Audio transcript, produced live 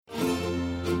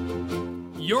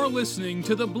You're listening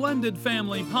to the Blended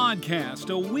Family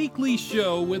Podcast, a weekly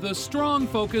show with a strong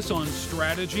focus on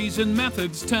strategies and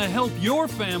methods to help your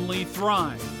family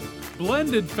thrive.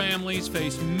 Blended families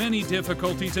face many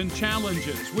difficulties and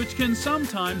challenges, which can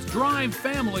sometimes drive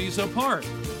families apart.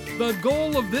 The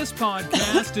goal of this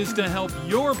podcast is to help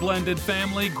your blended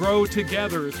family grow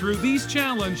together through these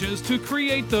challenges to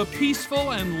create the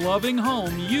peaceful and loving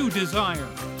home you desire.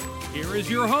 Here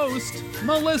is your host,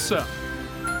 Melissa.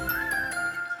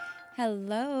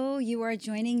 Hello, you are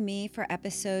joining me for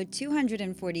episode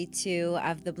 242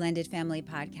 of the Blended Family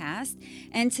Podcast.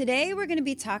 And today we're going to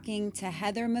be talking to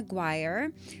Heather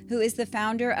McGuire, who is the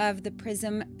founder of the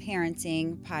Prism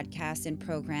Parenting podcast and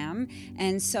program.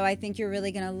 And so I think you're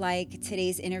really going to like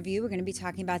today's interview. We're going to be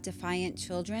talking about defiant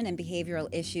children and behavioral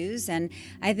issues. And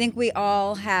I think we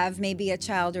all have maybe a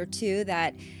child or two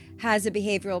that has a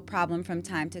behavioral problem from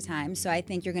time to time. So I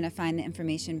think you're going to find the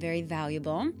information very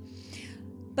valuable.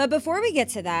 But before we get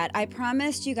to that, I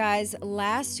promised you guys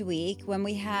last week when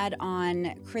we had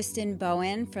on Kristen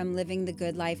Bowen from Living the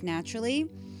Good Life Naturally,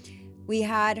 we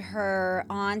had her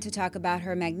on to talk about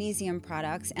her magnesium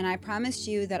products, and I promised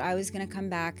you that I was going to come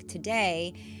back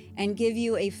today and give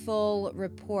you a full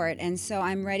report, and so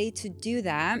I'm ready to do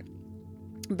that.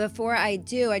 Before I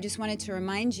do, I just wanted to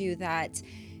remind you that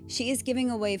she is giving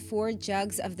away 4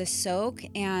 jugs of the soak,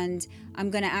 and I'm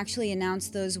going to actually announce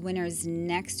those winners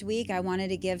next week. I wanted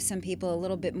to give some people a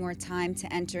little bit more time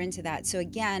to enter into that. So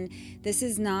again, this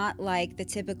is not like the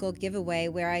typical giveaway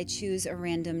where I choose a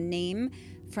random name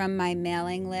from my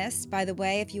mailing list. By the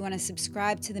way, if you want to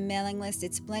subscribe to the mailing list,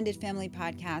 it's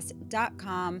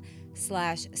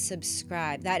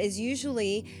blendedfamilypodcast.com/subscribe. That is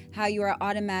usually how you are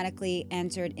automatically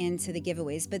entered into the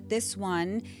giveaways. But this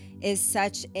one is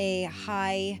such a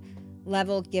high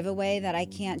level giveaway that I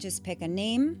can't just pick a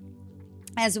name.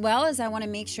 As well as I want to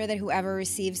make sure that whoever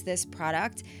receives this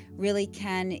product really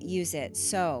can use it.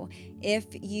 So if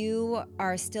you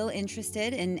are still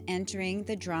interested in entering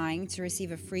the drawing to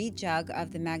receive a free jug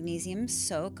of the magnesium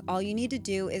soak, all you need to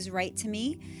do is write to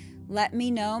me. Let me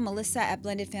know,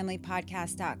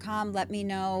 melissa@blendedfamilypodcast.com. Let me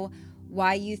know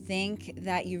why you think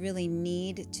that you really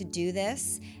need to do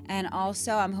this. And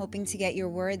also, I'm hoping to get your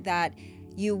word that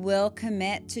you will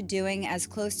commit to doing as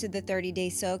close to the 30-day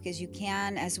soak as you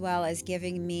can, as well as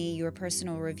giving me your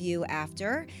personal review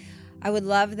after. I would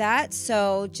love that.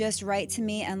 So just write to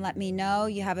me and let me know.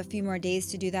 You have a few more days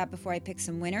to do that before I pick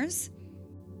some winners.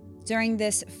 During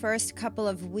this first couple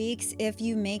of weeks, if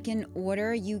you make an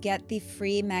order, you get the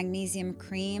free magnesium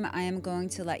cream. I am going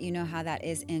to let you know how that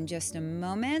is in just a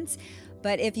moment.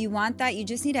 But if you want that, you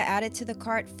just need to add it to the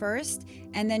cart first.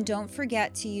 And then don't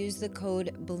forget to use the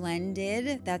code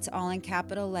BLENDED. That's all in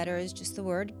capital letters, just the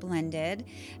word BLENDED.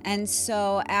 And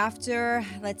so after,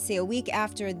 let's see, a week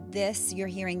after this, you're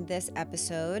hearing this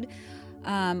episode,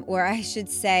 or I should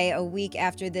say a week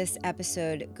after this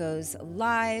episode goes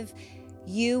live,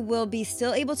 you will be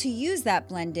still able to use that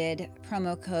blended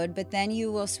promo code, but then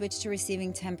you will switch to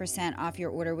receiving 10% off your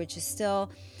order, which is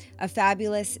still a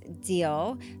fabulous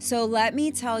deal. So let me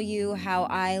tell you how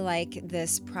I like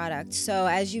this product. So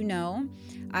as you know,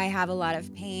 I have a lot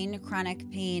of pain, chronic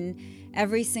pain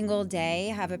every single day.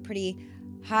 I have a pretty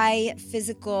high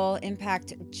physical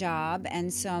impact job,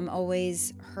 and so I'm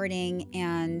always hurting,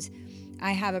 and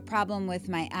I have a problem with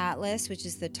my atlas, which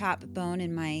is the top bone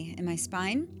in my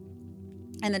spine.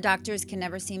 And the doctors can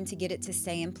never seem to get it to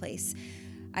stay in place.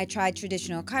 I tried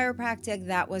traditional chiropractic,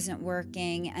 that wasn't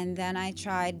working. And then I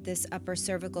tried this upper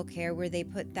cervical care where they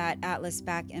put that atlas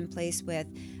back in place with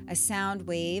a sound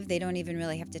wave. They don't even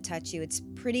really have to touch you. It's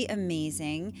pretty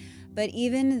amazing. But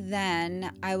even then,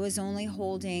 I was only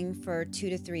holding for 2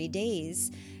 to 3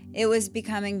 days. It was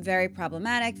becoming very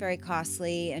problematic, very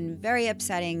costly, and very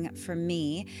upsetting for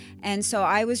me. And so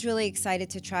I was really excited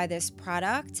to try this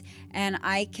product. And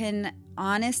I can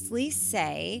honestly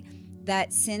say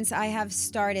that since I have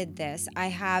started this, I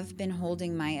have been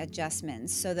holding my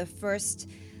adjustments. So the first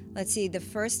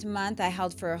month I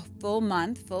held for a full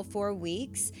 4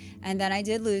 weeks, and then I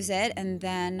did lose it, and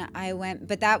then I went,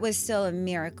 but that was still a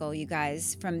miracle, you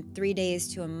guys, from 3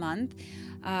 days to a month.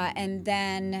 And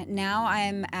then now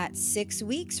I'm at 6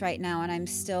 weeks right now, and I'm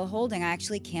still holding. I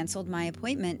actually canceled my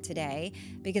appointment today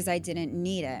because I didn't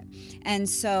need it. And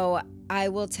so I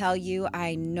will tell you,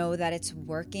 I know that it's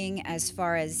working as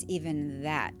far as even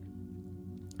that.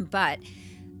 But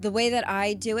the way that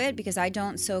I do it, because I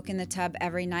don't soak in the tub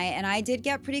every night, and I did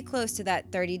get pretty close to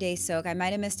that 30-day soak. I might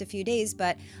have missed a few days,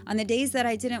 but on the days that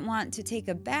I didn't want to take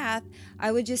a bath,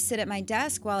 I would just sit at my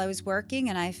desk while I was working,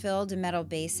 and I filled a metal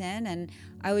basin, and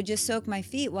I would just soak my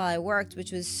feet while I worked,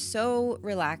 which was so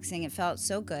relaxing. It felt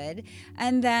so good.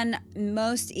 And then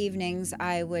most evenings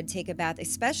I would take a bath,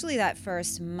 especially that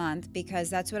first month, because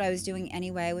that's what I was doing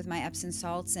anyway with my Epsom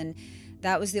salts, and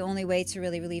that was the only way to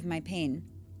really relieve my pain.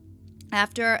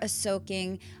 After a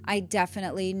soaking, I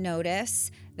definitely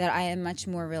notice that I am much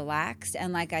more relaxed.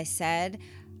 And like I said,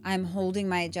 I'm holding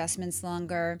my adjustments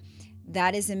longer.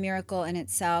 That is a miracle in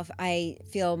itself. I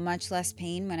feel much less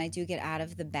pain when I do get out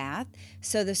of the bath.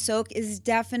 So the soak is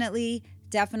definitely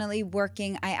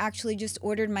working. I actually just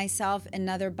ordered myself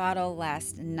another bottle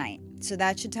last night. So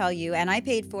that should tell you, and I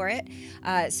paid for it.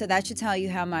 So that should tell you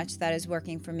how much that is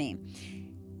working for me.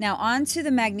 Now on to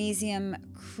the magnesium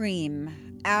cream.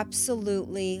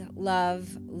 Absolutely love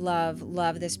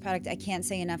this product. I can't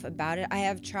say enough about it. I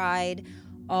have tried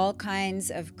all kinds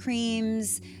of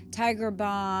creams, Tiger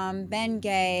Balm,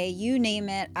 Bengay, you name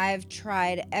it. I've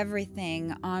tried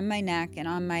everything on my neck and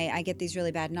I get these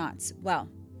really bad knots. Well,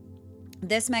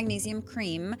 this magnesium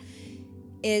cream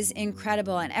is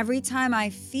incredible. And every time I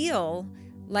feel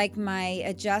like my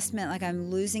adjustment, like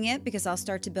I'm losing it, because I'll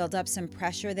start to build up some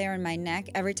pressure there in my neck.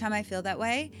 Every time I feel that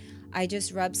way, I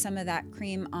just rub some of that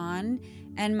cream on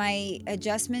and my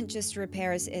adjustment just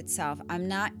repairs itself. I'm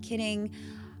not kidding.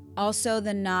 Also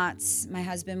the knots, my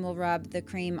husband will rub the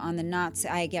cream on the knots.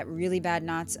 I get really bad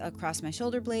knots across my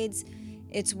shoulder blades.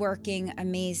 It's working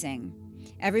amazing.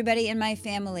 Everybody in my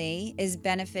family is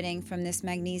benefiting from this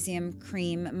magnesium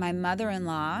cream. My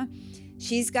mother-in-law,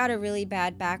 she's got a really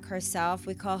bad back herself.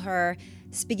 We call her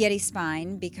spaghetti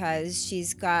spine because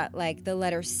she's got like the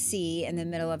letter C in the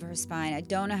middle of her spine. I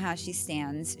don't know how she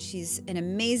stands. She's an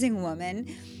amazing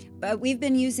woman, but we've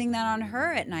been using that on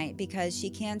her at night because she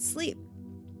can't sleep.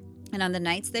 And on the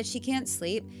nights that she can't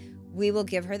sleep, we will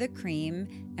give her the cream,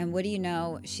 and what do you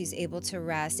know? She's able to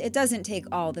rest. It doesn't take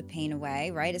all the pain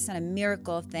away, right? It's not a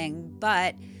miracle thing,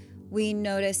 but we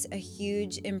notice a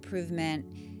huge improvement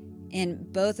in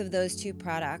both of those two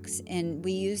products, and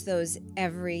we use those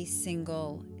every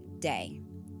single day.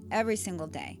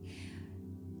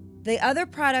 The other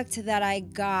product that I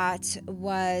got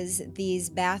was these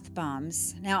bath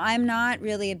bombs. Now, I'm not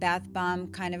really a bath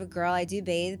bomb kind of a girl. I do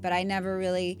bathe, but I never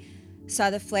really saw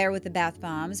the flair with the bath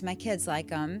bombs. My kids like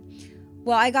them.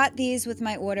 Well, I got these with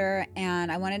my order,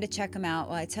 and I wanted to check them out.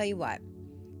 Well, I tell you what,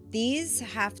 these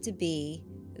have to be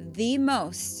the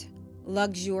most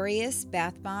luxurious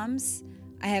bath bombs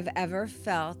I have ever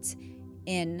felt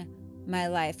in my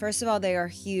life. First of all, they are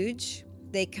huge.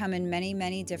 They come in many,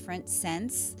 many different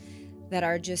scents that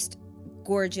are just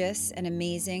gorgeous and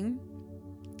amazing.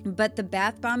 But the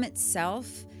bath bomb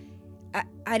itself,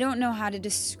 I don't know how to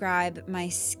describe my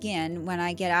skin when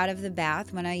I get out of the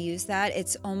bath. When I use that,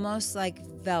 it's almost like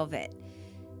velvet.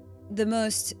 The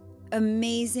most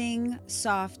amazing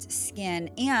soft skin,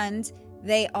 and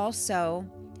they also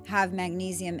have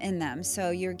magnesium in them, so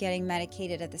you're getting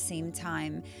medicated at the same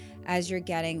time as you're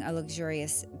getting a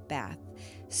luxurious bath.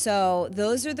 So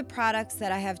those are the products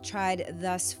that I have tried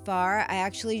thus far. I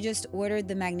actually just ordered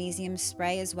the magnesium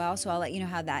spray as well, so I'll let you know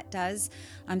how that does.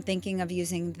 I'm thinking of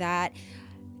using that.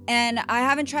 And I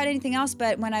haven't tried anything else,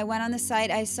 but when I went on the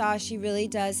site, I saw she really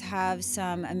does have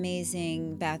some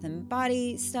amazing bath and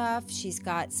body stuff. She's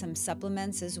got some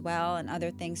supplements as well and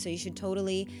other things, so you should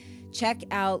totally check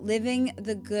out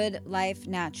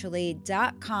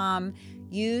livingthegoodlifenaturally.com.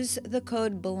 Use the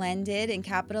code BLENDED in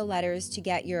capital letters to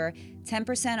get your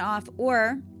 10% off,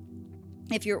 or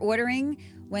if you're ordering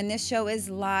when this show is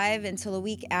live until a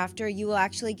week after, you will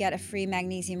actually get a free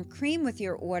magnesium cream with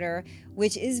your order,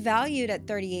 which is valued at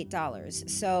 $38.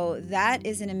 So that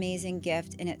is an amazing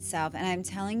gift in itself. And I'm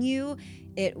telling you,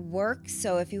 it works.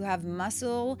 So if you have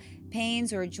muscle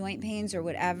pains or joint pains or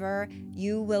whatever,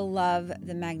 you will love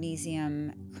the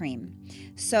magnesium cream.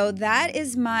 So that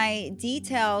is my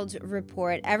detailed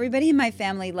report. Everybody in my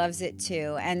family loves it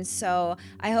too. And so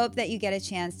I hope that you get a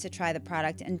chance to try the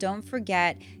product. And don't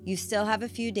forget, you still have a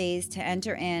few days to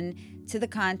enter in to the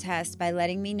contest by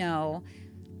letting me know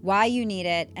why you need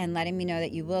it and letting me know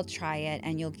that you will try it,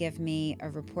 and you'll give me a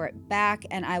report back,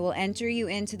 and I will enter you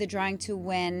into the drawing to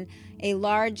win a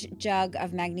large jug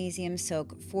of magnesium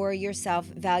soak for yourself,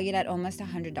 valued at almost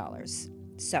 $100.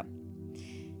 So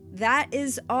that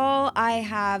is all I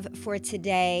have for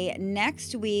today.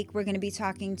 Next week, we're going to be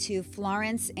talking to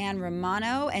Florence Ann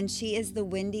Romano, and she is the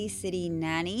Windy City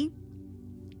Nanny.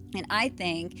 And I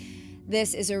think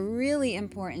this is a really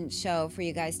important show for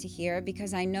you guys to hear,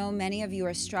 because I know many of you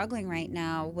are struggling right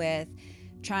now with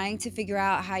trying to figure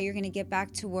out how you're going to get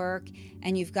back to work,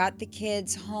 and you've got the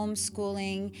kids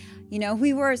homeschooling. You know,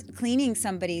 we were cleaning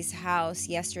somebody's house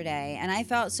yesterday, and I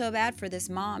felt so bad for this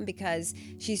mom because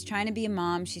she's trying to be a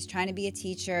mom, she's trying to be a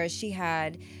teacher. She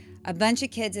had a bunch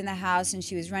of kids in the house, and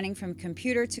she was running from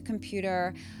computer to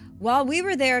computer while we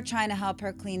were there trying to help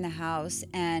her clean the house.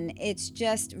 And it's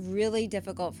just really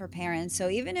difficult for parents. So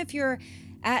even if you're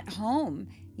at home,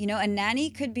 you know, a nanny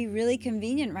could be really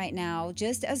convenient right now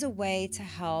just as a way to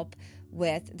help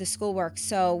with the schoolwork.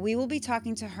 So we will be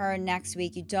talking to her next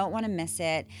week. You don't want to miss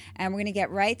it. And we're going to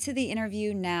get right to the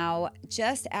interview now,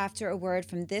 just after a word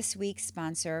from this week's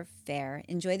sponsor, FAIR.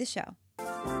 Enjoy the show.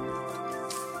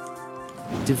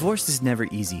 Divorce is never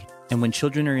easy, and when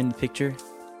children are in the picture,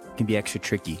 it can be extra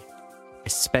tricky,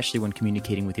 especially when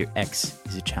communicating with your ex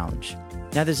is a challenge.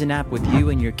 Now there's an app with you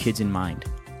and your kids in mind.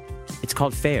 It's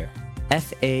called FAIR,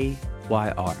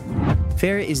 F-A-Y-R.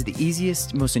 FAIR is the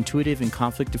easiest, most intuitive, and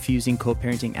conflict-diffusing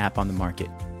co-parenting app on the market.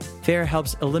 FAIR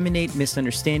helps eliminate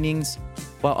misunderstandings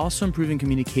while also improving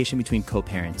communication between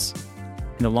co-parents.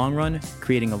 In the long run,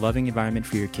 creating a loving environment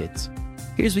for your kids.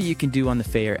 Here's what you can do on the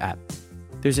FAIR app.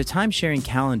 There's a time-sharing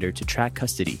calendar to track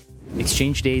custody,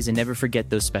 exchange days, and never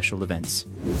forget those special events.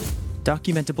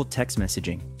 Documentable text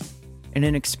messaging, and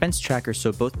an expense tracker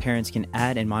so both parents can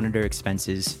add and monitor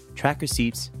expenses, track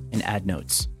receipts, and add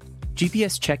notes.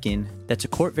 GPS check-in, that's a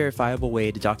court-verifiable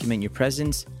way to document your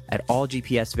presence at all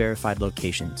GPS-verified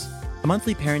locations. A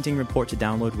monthly parenting report to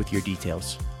download with your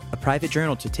details. A private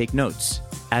journal to take notes,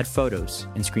 add photos,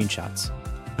 and screenshots.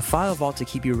 A file vault to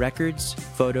keep your records,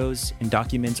 photos, and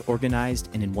documents organized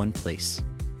and in one place.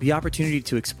 The opportunity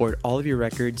to export all of your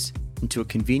records into a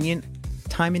convenient,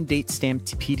 time and date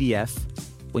stamped PDF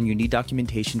when you need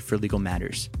documentation for legal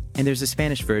matters. And there's a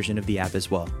Spanish version of the app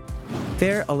as well.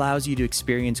 FAIR allows you to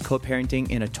experience co-parenting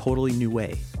in a totally new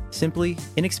way. Simply,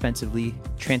 inexpensively,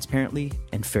 transparently,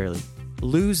 and fairly.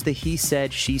 Lose the he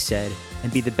said, she said,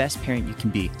 and be the best parent you can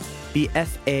be. Be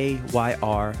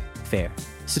FAYR FAIR.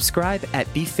 Subscribe at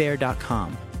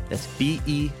befair.com. That's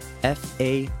BEFAYR.com.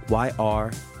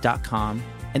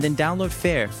 And then download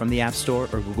FAIR from the App Store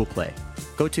or Google Play.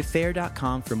 Go to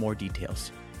fair.com for more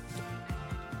details.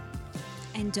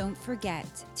 And don't forget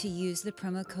to use the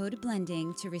promo code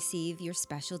BLENDING to receive your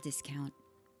special discount.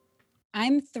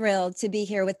 I'm thrilled to be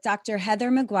here with Dr. Heather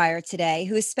McGuire today,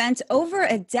 who has spent over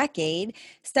a decade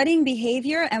studying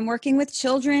behavior and working with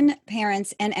children,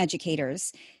 parents, and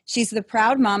educators. She's the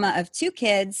proud mama of 2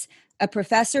 kids, a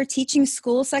professor teaching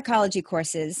school psychology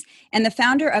courses, and the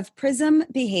founder of Prism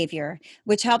Behavior,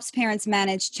 which helps parents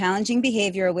manage challenging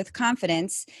behavior with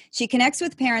confidence. She connects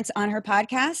with parents on her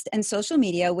podcast and social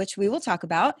media, which we will talk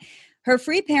about. Her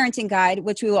free parenting guide,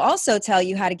 which we will also tell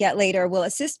you how to get later, will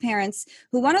assist parents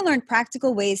who want to learn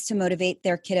practical ways to motivate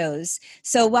their kiddos.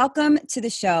 So welcome to the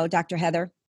show, Dr.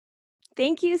 Heather.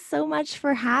 Thank you so much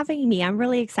for having me. I'm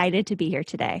really excited to be here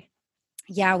today.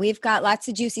 Yeah, we've got lots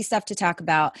of juicy stuff to talk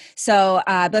about. So,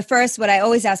 but first, what I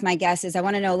always ask my guests is I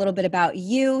want to know a little bit about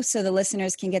you so the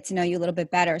listeners can get to know you a little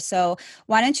bit better. So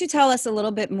why don't you tell us a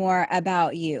little bit more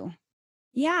about you?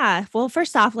 Yeah. Well,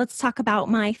 first off, let's talk about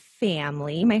my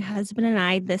family. My husband and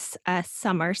I this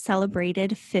summer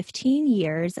celebrated 15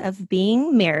 years of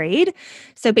being married.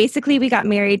 So basically, we got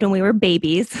married when we were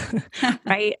babies,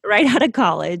 right out of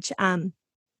college.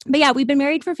 But yeah, we've been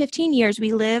married for 15 years.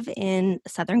 We live in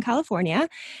Southern California,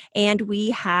 and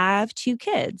we have 2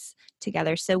 kids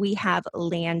together. So we have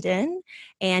Landon,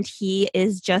 and he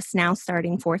is just now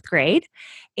starting 4th grade.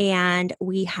 And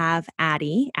we have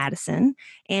Addison,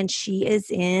 and she is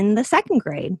in the 2nd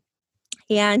grade.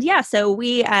 And yeah, so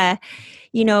we,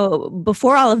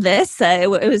 before all of this, it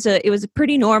was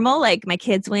pretty normal. Like my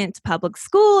kids went to public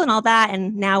school and all that.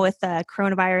 And now with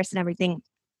coronavirus and everything,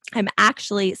 I'm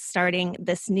actually starting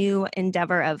this new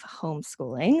endeavor of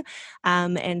homeschooling.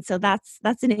 And so that's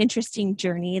an interesting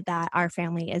journey that our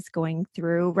family is going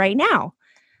through right now.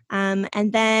 And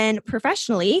then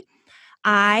professionally,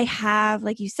 I have,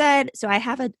 like you said, so I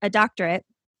have a doctorate.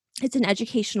 It's in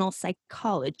educational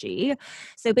psychology.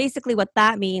 So basically what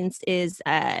that means is,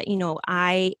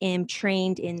 I am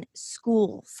trained in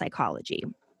school psychology.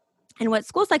 And what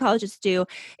school psychologists do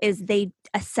is they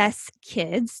assess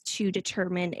kids to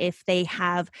determine if they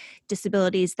have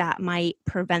disabilities that might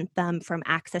prevent them from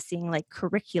accessing like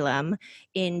curriculum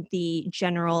in the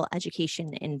general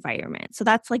education environment. So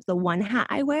that's like the one hat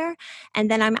I wear. And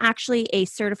then I'm actually a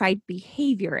certified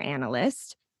behavior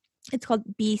analyst. It's called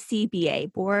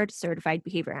BCBA, Board Certified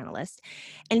Behavior Analyst.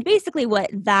 And basically what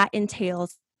that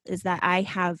entails is that I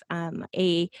have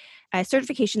a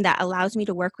certification that allows me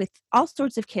to work with all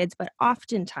sorts of kids, but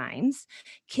oftentimes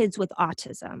kids with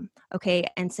autism. Okay,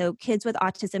 and so kids with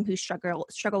autism who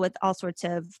struggle with all sorts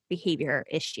of behavior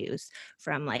issues,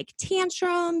 from like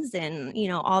tantrums and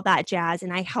all that jazz.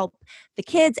 And I help the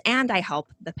kids and I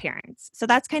help the parents. So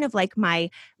that's kind of like my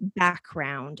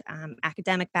background,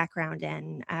 academic background,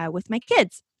 and with my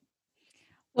kids.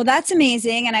 Well, that's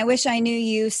amazing. And I wish I knew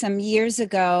you some years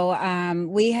ago.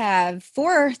 We have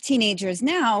 4 teenagers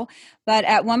now, but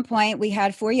at one point we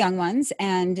had 4 young ones,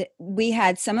 and we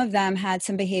had some of them had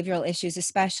some behavioral issues,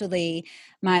 especially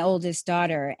my oldest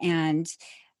daughter. And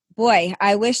boy,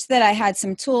 I wish that I had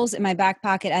some tools in my back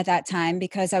pocket at that time,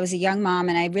 because I was a young mom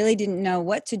and I really didn't know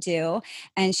what to do.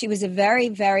 And she was a very,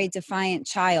 very defiant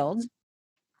child,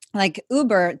 like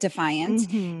uber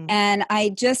defiant. Hmm. And I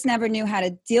just never knew how to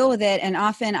deal with it. And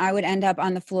often I would end up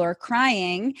on the floor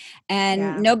crying, and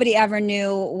Yeah. nobody ever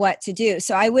knew what to do.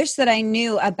 So I wish that I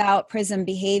knew about PRISM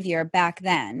behavior back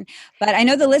then. But I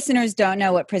know the listeners don't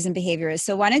know what PRISM behavior is.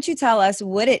 So why don't you tell us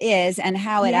what it is and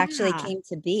how it actually Yeah. came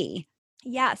to be?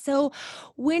 Yeah. So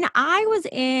when I was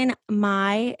in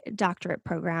my doctorate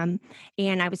program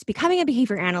and I was becoming a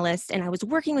behavior analyst and I was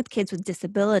working with kids with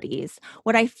disabilities,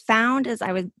 what I found is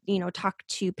I would, talk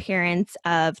to parents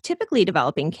of typically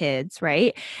developing kids,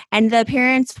 right? And the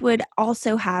parents would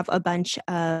also have a bunch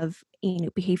of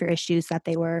behavior issues that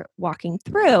they were walking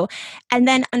through. And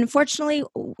then unfortunately,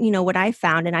 what I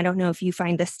found, and I don't know if you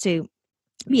find this too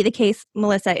be the case,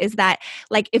 Melissa, is that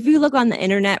like if you look on the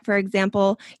internet, for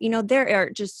example, there are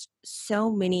just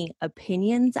so many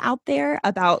opinions out there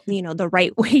about, the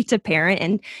right way to parent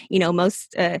and,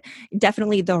 most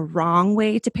definitely the wrong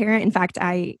way to parent. In fact,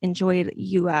 I enjoyed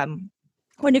you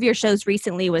one of your shows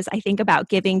recently was, I think, about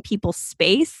giving people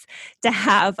space to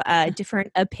have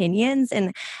different opinions.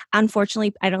 And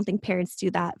unfortunately, I don't think parents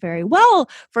do that very well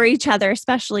for each other,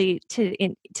 especially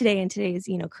in today's,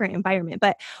 current environment.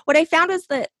 But what I found was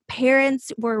that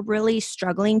parents were really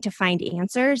struggling to find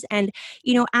answers. And,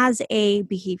 as a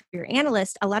behavior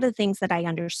analyst, a lot of the things that I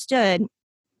understood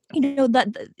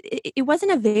that it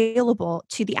wasn't available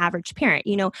to the average parent,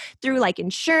 through like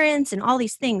insurance and all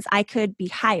these things. I could be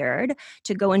hired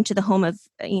to go into the home of,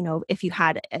 if you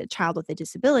had a child with a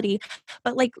disability.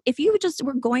 But like if you just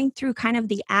were going through kind of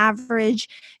the average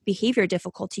behavior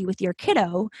difficulty with your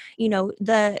kiddo,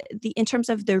 the in terms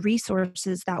of the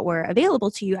resources that were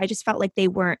available to you, I just felt like they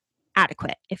weren't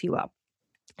adequate, if you will.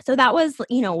 So that was,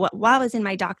 while I was in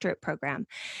my doctorate program.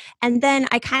 And then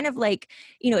I kind of like,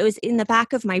 it was in the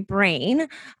back of my brain,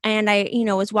 and I,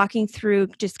 was walking through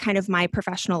just kind of my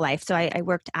professional life. So I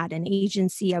worked at an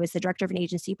agency. I was the director of an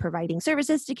agency providing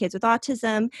services to kids with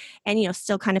autism, and,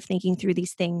 still kind of thinking through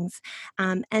these things.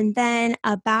 And then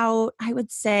about, I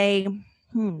would say,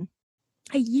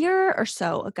 a year or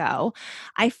so ago,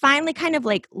 I finally kind of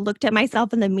like looked at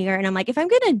myself in the mirror and I'm like, if I'm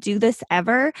going to do this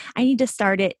ever, I need to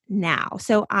start it now.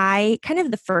 So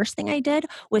the first thing I did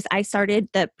was I started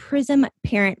the PRISM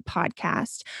Parent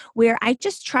Podcast, where I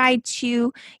just tried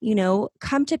to,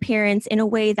 come to parents in a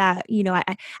way that,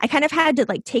 I kind of had to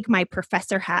like take my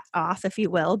professor hat off, if you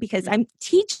will, because I'm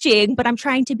teaching, but I'm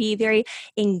trying to be very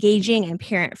engaging and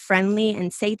parent friendly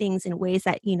and say things in ways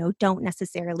that, don't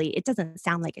necessarily, it doesn't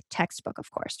sound like a textbook, of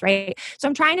course, right? So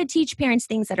I'm trying to teach parents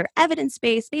things that are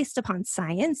evidence-based, based upon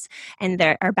science, and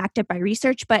that are backed up by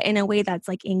research, but in a way that's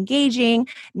like engaging,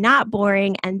 not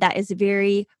boring, and that is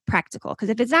very practical. Because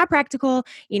if it's not practical,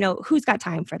 who's got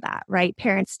time for that, right?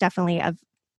 Parents definitely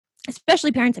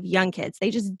especially parents of young kids,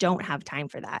 they just don't have time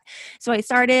for that. So I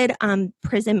started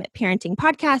PRISM Parenting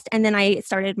Podcast, and then I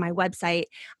started my website,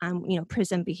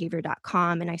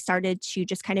 prismbehavior.com, and I started to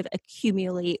just kind of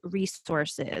accumulate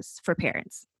resources for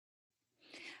parents.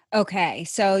 Okay,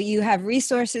 so you have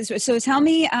resources. So tell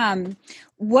me,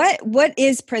 what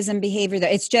is PRISM behavior? Though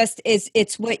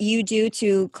it's what you do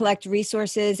to collect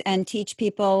resources and teach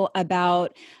people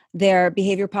about their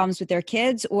behavior problems with their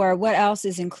kids, or what else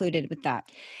is included with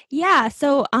that? Yeah.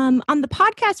 So on the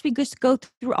podcast, we just go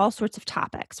through all sorts of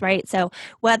topics, right? So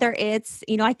whether it's,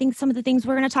 I think some of the things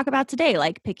we're going to talk about today,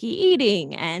 like picky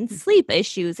eating and sleep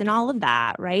issues and all of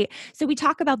that, right? So we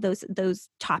talk about those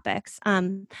topics.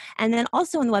 And then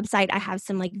also on the website, I have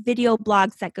some like video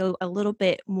blogs that go a little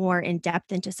bit more in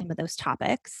depth into some of those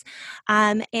topics.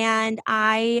 And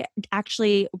I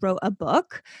actually wrote a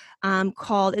book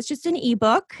it's just an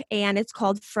ebook, and it's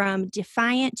called From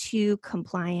Defiant to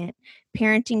Compliant: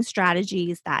 Parenting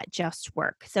Strategies That Just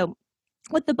Work. So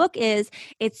what the book is,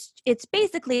 it's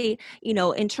basically,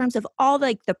 in terms of all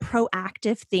like the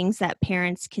proactive things that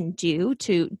parents can do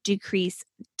to decrease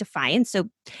defiance. So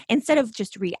instead of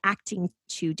just reacting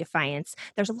to defiance,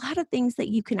 there's a lot of things that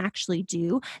you can actually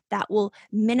do that will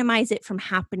minimize it from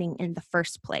happening in the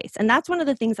first place. And that's one of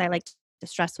the things I like to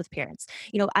stress with parents.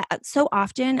 So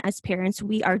often as parents,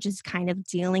 we are just kind of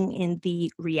dealing in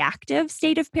the reactive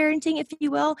state of parenting, if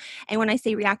you will. And when I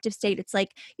say reactive state, it's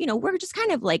like, we're just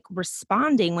kind of like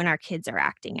responding when our kids are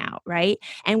acting out, right?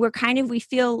 And we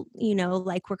feel,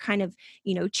 like we're kind of,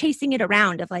 chasing it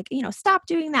around of like, stop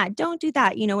doing that, don't do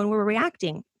that, when we're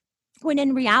reacting. When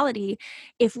in reality,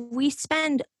 if we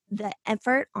spend the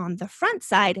effort on the front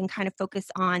side and kind of focus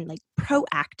on like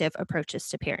proactive approaches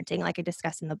to parenting, like I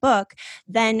discussed in the book,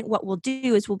 then what we'll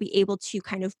do is we'll be able to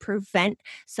kind of prevent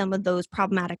some of those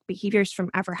problematic behaviors from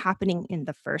ever happening in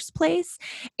the first place.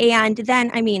 And then,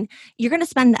 you're going to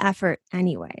spend the effort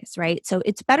anyways, right? So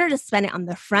it's better to spend it on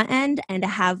the front end and to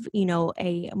have,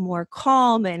 a more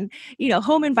calm and,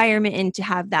 home environment, and to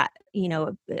have that,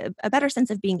 a better sense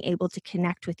of being able to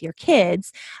connect with your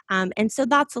kids. And so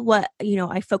that's what,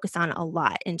 I focus on a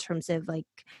lot in terms of like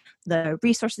the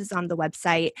resources on the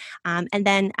website. And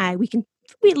then we can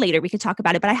talk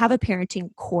about it, but I have a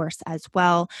parenting course as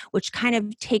well, which kind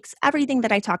of takes everything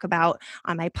that I talk about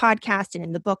on my podcast and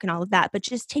in the book and all of that, but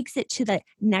just takes it to the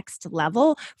next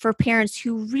level for parents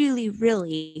who really,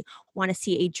 really want to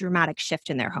see a dramatic shift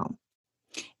in their home.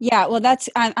 Yeah, well,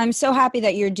 I'm so happy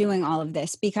that you're doing all of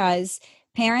this, because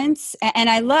parents,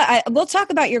 and we'll talk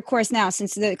about your course now,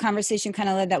 since the conversation kind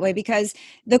of led that way, because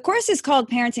the course is called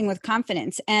Parenting with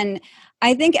Confidence. And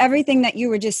I think everything that you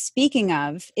were just speaking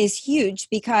of is huge,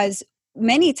 because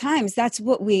many times that's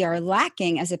what we are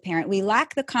lacking as a parent. We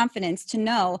lack the confidence to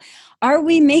know, are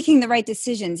we making the right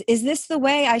decisions? Is this the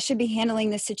way I should be handling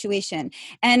this situation?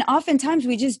 And oftentimes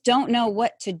we just don't know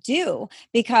what to do,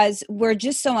 because we're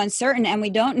just so uncertain, and we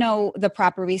don't know the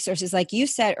proper resources. Like you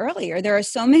said earlier, there are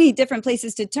so many different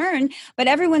places to turn, but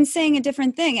everyone's saying a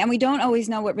different thing, and we don't always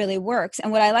know what really works.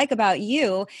 And what I like about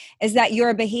you is that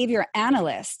you're a behavior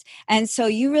analyst. And so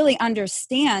you really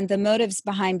understand the motives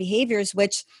behind behaviors,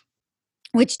 which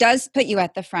does put you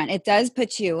at the front. It does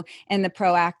put you in the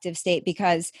proactive state,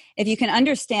 because if you can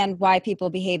understand why people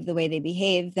behave the way they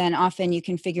behave, then often you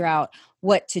can figure out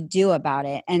what to do about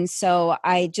it. And so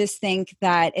I just think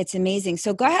that it's amazing.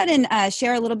 So go ahead and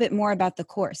share a little bit more about the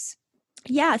course.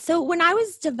 Yeah. So when I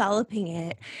was developing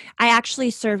it, I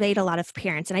actually surveyed a lot of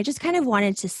parents, and I just kind of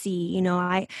wanted to see,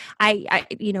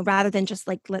 rather than just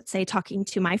like, let's say, talking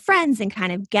to my friends and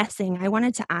kind of guessing, I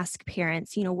wanted to ask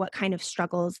parents, what kind of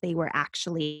struggles they were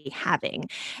actually having.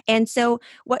 And so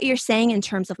what you're saying in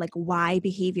terms of like why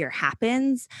behavior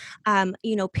happens,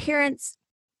 parents,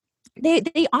 they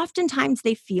oftentimes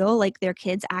they feel like their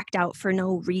kids act out for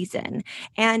no reason.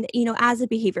 And as a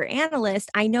behavior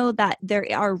analyst, I know that there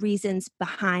are reasons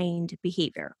behind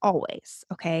behavior always.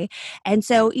 Okay. And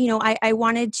so I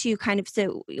wanted to kind of,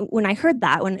 so when I heard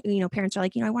that, when parents are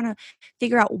like, I want to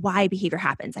figure out why behavior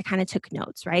happens, I kind of took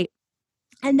notes, right?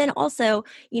 And then also,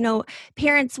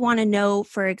 parents want to know,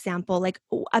 for example, like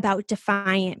about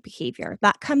defiant behavior.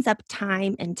 That comes up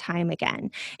time and time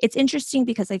again. It's interesting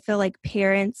because I feel like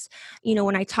parents,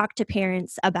 when I talk to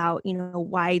parents about,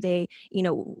 why they,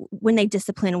 when they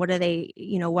discipline, what are they,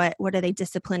 what are they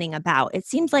disciplining about? It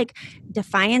seems like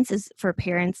defiance is, for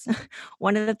parents,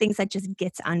 one of the things that just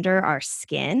gets under our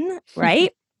skin,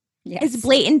 right? Yes. Is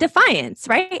blatant defiance,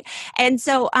 right? And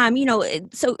so,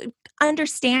 so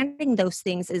understanding those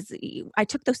things I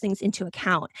took those things into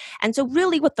account. And so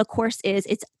really what the course is,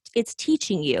 it's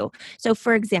teaching you. So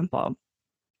for example,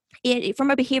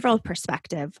 from a behavioral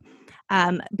perspective,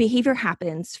 behavior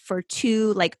happens for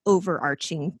two like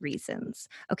overarching reasons.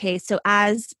 Okay. So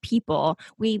as people,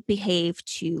 we behave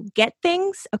to get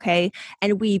things. Okay.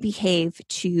 And we behave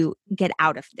to get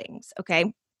out of things.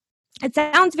 Okay. It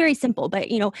sounds very simple, but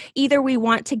either we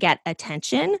want to get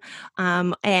attention,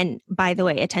 and by the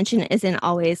way, attention isn't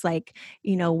always like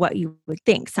what you would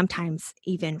think. Sometimes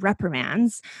even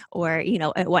reprimands or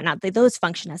and whatnot, those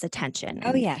function as attention.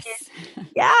 Oh yes,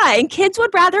 yeah, and kids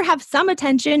would rather have some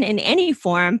attention in any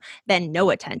form than no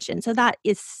attention. So that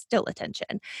is still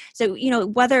attention. So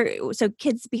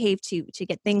kids behave to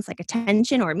get things like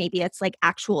attention, or maybe it's like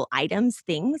actual items,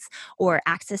 things, or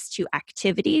access to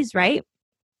activities, right?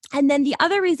 And then the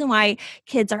other reason why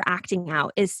kids are acting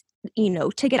out is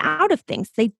to get out of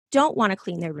things. They don't want to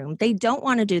clean their room. They don't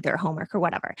want to do their homework or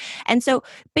whatever. And so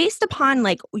based upon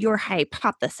like your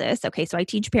hypothesis, okay, so I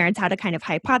teach parents how to kind of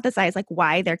hypothesize like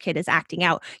why their kid is acting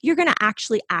out. You're going to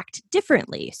actually act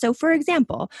differently. So for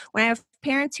example, when I have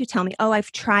parents who tell me, oh,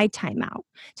 I've tried timeout.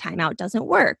 Timeout doesn't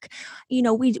work.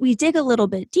 We dig a little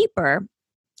bit deeper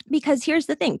because here's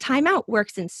the thing, timeout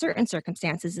works in certain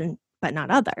circumstances but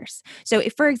not others. So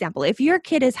if, for example, if your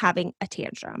kid is having a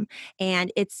tantrum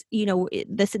and it's,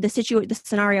 the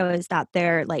scenario is that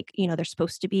they're like, they're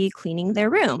supposed to be cleaning their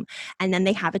room and then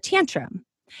they have a tantrum.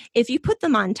 If you put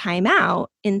them on timeout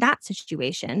in that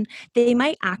situation, they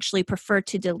might actually prefer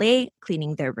to delay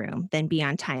cleaning their room than be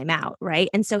on timeout, right?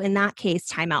 And so in that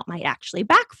case, timeout might actually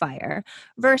backfire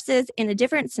versus in a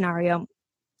different scenario.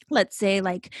 Let's say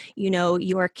like,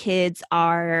 your kids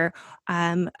are,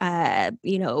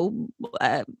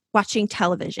 watching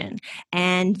television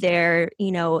and they're,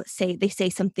 they say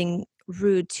something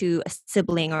rude to a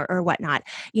sibling or whatnot,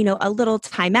 a little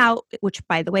timeout, which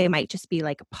by the way, might just be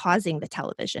like pausing the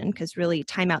television because really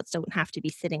timeouts don't have to be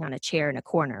sitting on a chair in a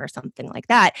corner or something like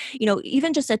that.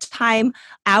 Even just a time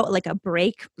out, like a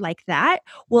break like that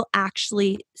will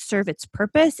actually serve its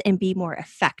purpose and be more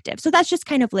effective. So that's just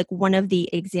kind of like one of the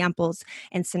examples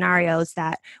and scenarios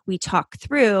that we talk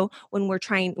through when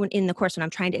in the course, when I'm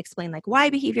trying to explain like why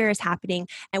behavior is happening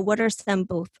and what are some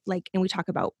both like, and we talk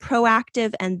about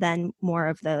proactive and then more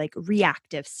of the like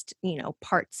reactive,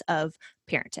 parts of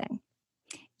parenting.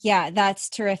 Yeah, that's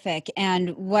terrific.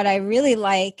 And what I really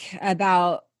like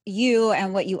about you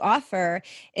and what you offer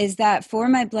is that for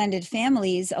my blended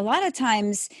families, a lot of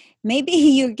times maybe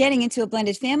you're getting into a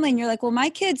blended family and you're like, well, my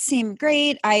kids seem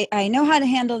great. I know how to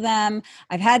handle them.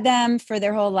 I've had them for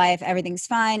their whole life. Everything's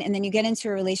fine. And then you get into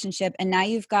a relationship and now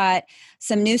you've got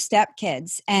some new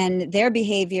stepkids and their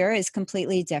behavior is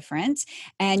completely different.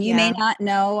 And you may not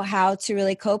know how to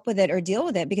really cope with it or deal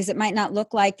with it because it might not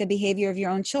look like the behavior of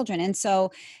your own children. And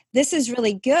so this is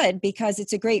really good because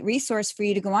it's a great resource for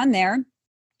you to go on there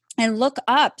and look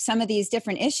up some of these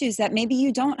different issues that maybe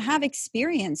you don't have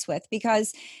experience with,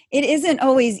 because it isn't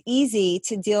always easy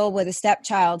to deal with a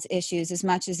stepchild's issues as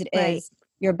much as it is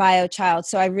your bio child.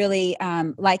 So I really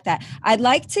like that. I'd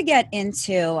like to get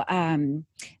into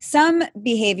some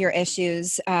behavior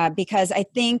issues because I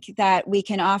think that we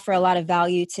can offer a lot of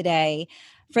value today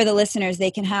for the listeners.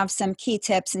 They can have some key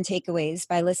tips and takeaways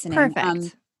by listening.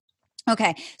 Perfect.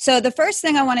 Okay, so the first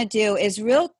thing I want to do is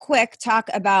real quick talk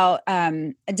about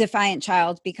a defiant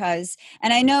child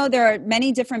and I know there are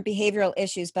many different behavioral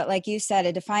issues, but like you said,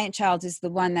 a defiant child is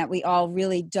the one that we all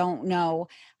really don't know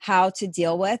how to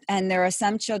deal with. And there are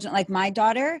some children, like my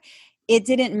daughter, it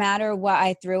didn't matter what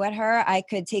I threw at her. I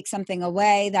could take something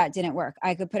away. That didn't work.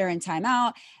 I could put her in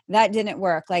timeout. That didn't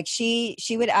work. Like she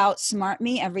would outsmart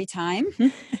me every time.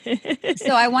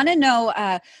 So I want to know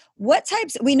what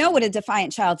types, we know what a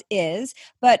defiant child is,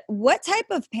 but what type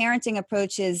of parenting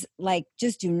approaches like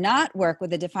just do not work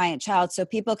with a defiant child so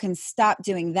people can stop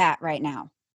doing that right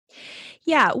now?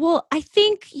 Yeah, well, I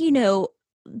think,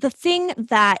 the thing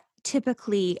that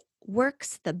typically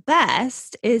works the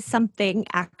best is something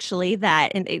actually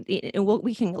that, and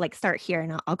we can like start here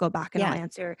and I'll go back and I'll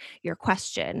answer your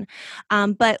question.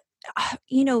 But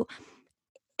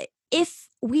if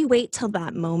we wait till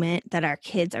that moment that our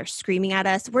kids are screaming at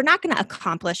us, we're not going to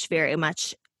accomplish very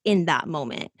much in that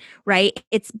moment, right?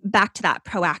 It's back to that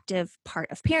proactive part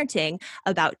of parenting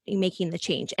about making the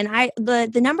change. And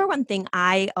the number one thing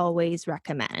I always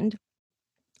recommend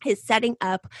is setting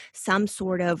up some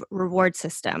sort of reward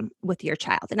system with your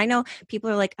child. And I know people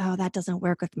are like, oh, that doesn't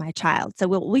work with my child. So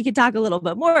we could talk a little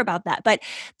bit more about that. But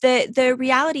the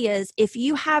reality is if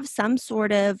you have some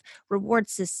sort of reward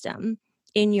system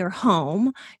in your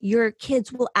home, your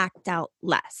kids will act out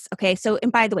less. Okay. So,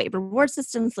 and by the way, reward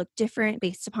systems look different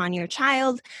based upon your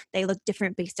child. They look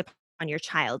different based upon your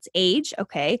child's age.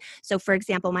 Okay. So for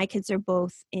example, my kids are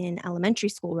both in elementary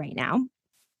school right now.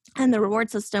 And the reward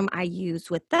system I use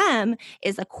with them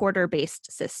is a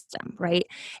quarter-based system, right?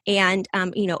 And,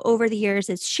 over the years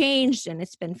it's changed and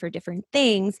it's been for different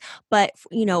things. But,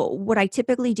 what I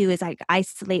typically do is I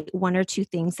isolate one or two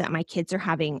things that my kids are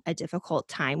having a difficult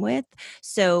time with.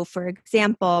 So, for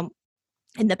example,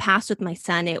 in the past with my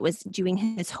son, it was doing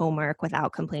his homework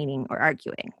without complaining or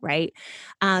arguing, right?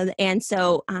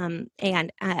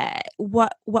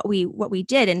 What we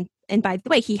did, and by the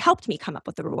way, he helped me come up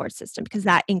with the reward system because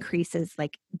that increases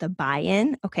like the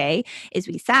buy-in, okay, is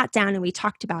we sat down and we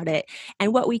talked about it.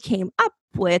 And what we came up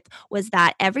with was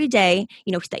that every day,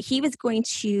 that he was going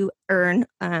to earn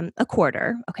a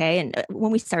quarter, okay? And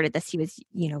when we started this, he was,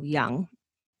 young.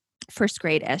 first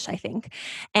grade-ish, I think.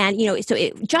 And, so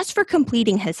just for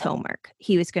completing his homework,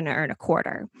 he was going to earn a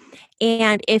quarter.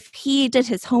 And if he did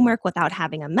his homework without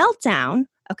having a meltdown,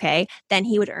 okay, then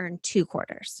he would earn 2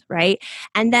 quarters, right?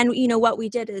 And then, what we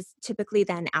did is typically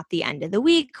then at the end of the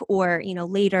week or,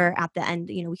 later at the end,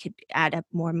 we could add up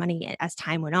more money as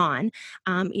time went on.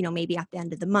 Maybe at the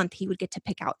end of the month, he would get to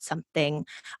pick out something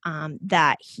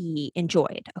that he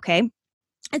enjoyed, okay?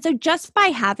 And so just by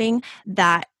having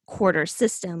that quarter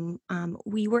system,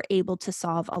 we were able to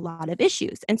solve a lot of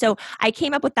issues. And so I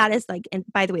came up with that as and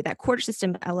by the way, that quarter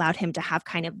system allowed him to have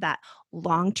kind of that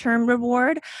long-term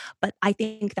reward. But I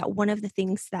think that one of the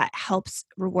things that helps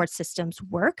reward systems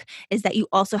work is that you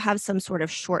also have some sort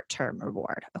of short-term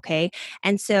reward. Okay.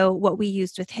 And so what we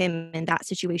used with him in that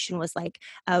situation was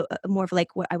more of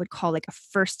what I would call a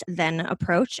first then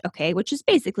approach. Okay. Which is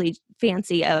basically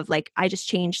fancy of I just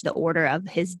changed the order of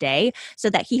his day so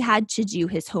that he had to do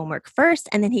his homework first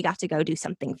and then he got to go do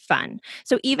something fun.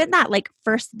 So even that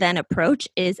first then approach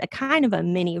is a kind of a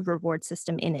mini reward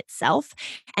system in itself.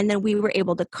 And then we were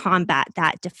able to combat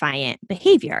that defiant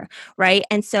behavior, right?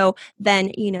 And so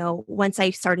then, once I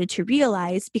started to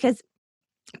realize, because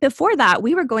before that,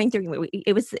 we were going through,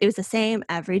 it was the same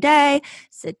every day,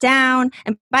 sit down.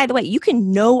 And by the way, you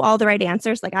can know all the right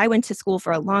answers. I went to school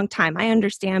for a long time. I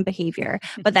understand behavior,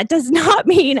 but that does not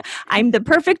mean I'm the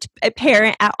perfect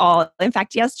parent at all. In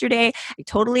fact, yesterday, I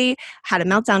totally had a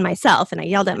meltdown myself and I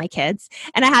yelled at my kids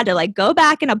and I had to go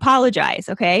back and apologize.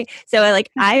 Okay. So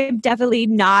I'm definitely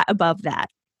not above that.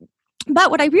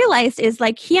 But what I realized is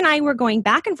he and I were going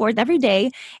back and forth every day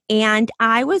and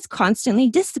I was constantly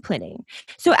disciplining.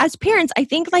 So as parents, I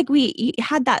think we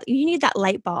had that, you need that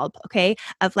light bulb, okay,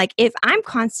 of if I'm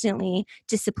constantly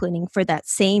disciplining for that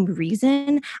same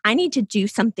reason, I need to do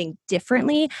something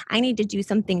differently. I need to do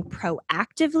something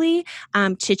proactively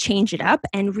to change it up.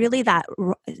 And really that,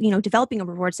 developing a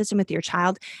reward system with your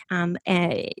child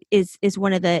is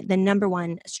one of the number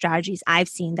one strategies I've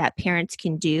seen that parents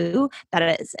can do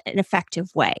that is an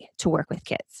effective way to work with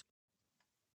kids.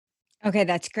 Okay,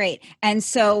 that's great. And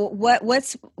so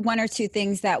what's one or two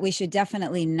things that we should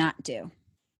definitely not do?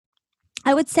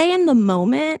 I would say in the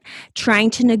moment, trying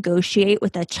to negotiate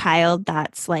with a child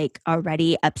that's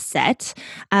already upset,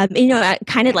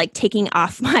 kind of taking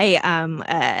off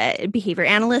my behavior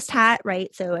analyst hat,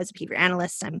 right? So as a behavior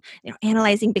analyst, I'm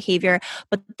analyzing behavior,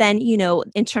 but then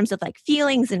in terms of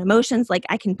feelings and emotions,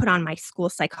 I can put on my school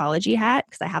psychology hat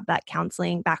because I have that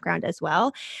counseling background as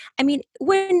well. I mean,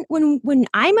 when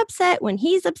I'm upset, when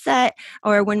he's upset,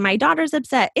 or when my daughter's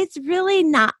upset, it's really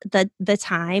not the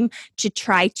time to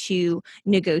try to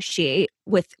negotiate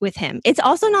with him. It's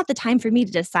also not the time for me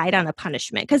to decide on a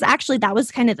punishment, because actually that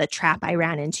was kind of the trap I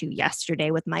ran into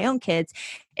yesterday with my own kids.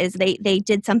 Is they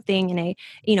did something and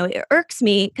it irks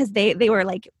me because they were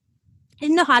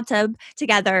in the hot tub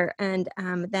together. And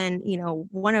then,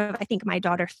 I think my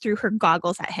daughter threw her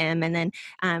goggles at him. And then,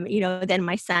 then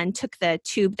my son took the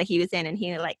tube that he was in and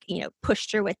he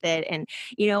pushed her with it. And,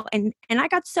 and I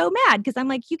got so mad because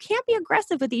I'm you can't be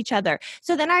aggressive with each other.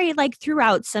 So then I threw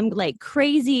out some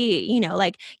crazy,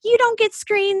 you don't get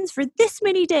screens for this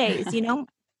many days,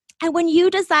 And when you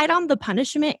decide on the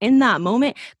punishment in that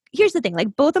moment, here's the thing,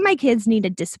 both of my kids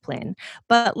needed discipline,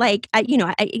 but I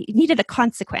needed a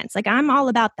consequence. I'm all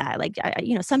about that.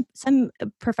 Some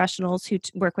professionals who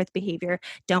work with behavior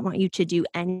don't want you to do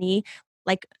any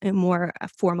more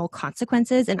formal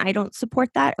consequences, and I don't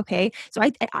support that. Okay, so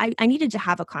I needed to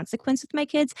have a consequence with my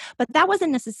kids, but that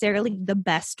wasn't necessarily the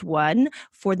best one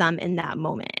for them in that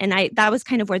moment. And that was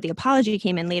kind of where the apology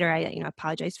came in later. I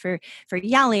apologized for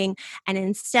yelling, and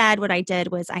instead what I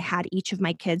did was I had each of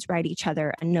my kids write each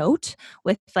other a note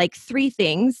with 3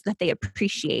 things that they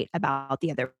appreciate about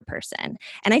the other person.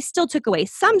 And I still took away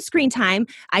some screen time.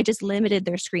 I just limited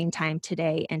their screen time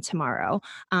today and tomorrow,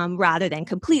 rather than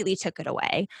completely took it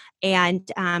away.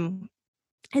 And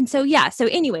so, yeah. So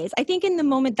anyways, I think in the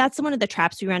moment, that's one of the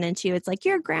traps we run into. It's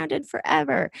you're grounded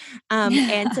forever.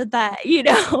 And so that,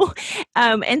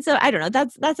 and so I don't know,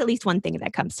 that's at least one thing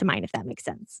that comes to mind, if that makes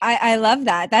sense. I love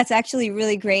that. That's actually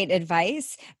really great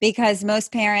advice because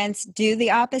most parents do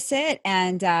the opposite.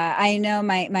 And I know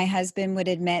my husband would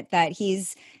admit that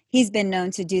he's been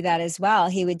known to do that as well.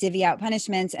 He would divvy out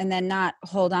punishments and then not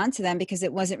hold on to them because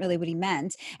it wasn't really what he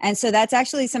meant. And so that's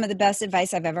actually some of the best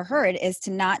advice I've ever heard, is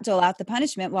to not dole out the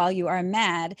punishment while you are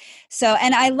mad. So,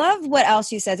 and I love what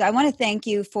else you said. So I want to thank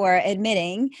you for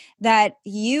admitting that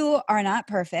you are not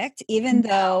perfect, even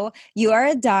though you are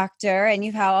a doctor and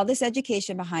you've had all this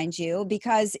education behind you,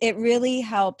 because it really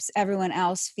helps everyone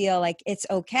else feel like it's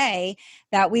okay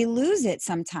that we lose it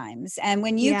sometimes. And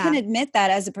when you can admit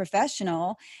that as a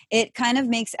professional, it kind of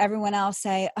makes everyone else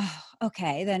say, oh,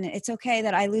 okay, then it's okay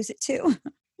that I lose it too.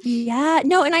 Yeah,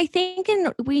 no, and I think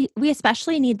we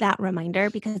especially need that reminder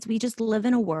because we just live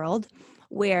in a world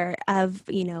where of,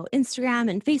 Instagram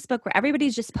and Facebook where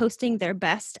everybody's just posting their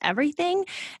best everything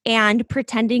and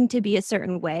pretending to be a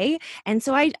certain way. And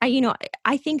so I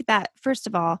think that first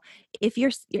of all, if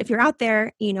you're out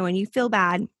there, and you feel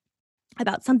bad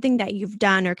about something that you've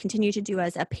done or continue to do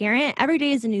as a parent, every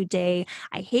day is a new day.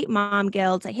 I hate mom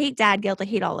guilt. I hate dad guilt. I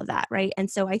hate all of that. Right.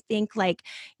 And so I think like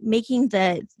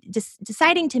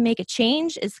deciding to make a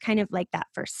change is kind of like that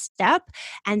first step.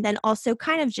 And then also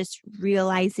kind of just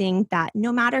realizing that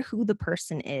no matter who the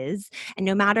person is and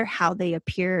no matter how they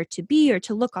appear to be or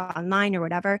to look online or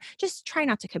whatever, just try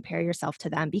not to compare yourself to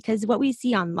them, because what we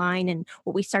see online and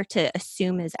what we start to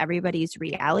assume is everybody's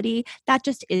reality, that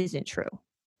just isn't true.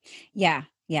 Yeah.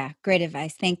 Yeah. Great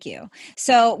advice. Thank you.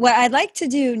 So what I'd like to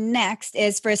do next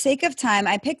is, for sake of time,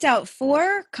 I picked out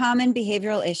 4 common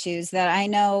behavioral issues that I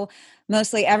know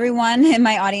mostly everyone in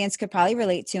my audience could probably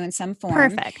relate to in some form.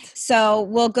 Perfect. So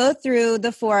we'll go through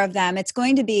the 4 of them. It's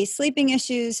going to be sleeping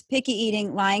issues, picky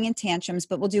eating, lying, and tantrums,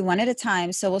 but we'll do one at a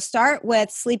time. So we'll start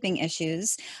with sleeping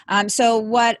issues. So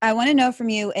what I want to know from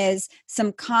you is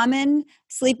some common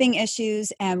sleeping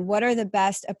issues and what are the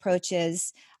best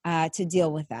approaches to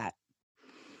deal with that.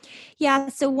 Yeah.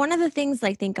 So one of the things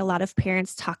I think a lot of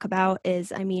parents talk about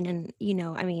is,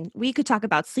 we could talk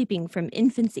about sleeping from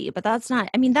infancy, but that's kind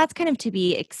of to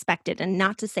be expected. And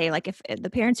not to say like if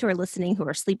the parents who are listening who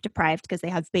are sleep deprived because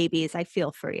they have babies, I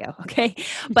feel for you. Okay.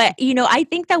 But, I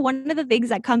think that one of the things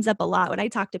that comes up a lot when I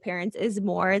talk to parents is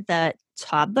more the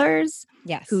toddlers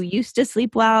Yes. who used to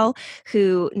sleep well,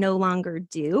 who no longer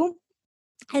do.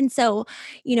 And so,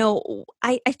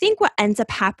 I think what ends up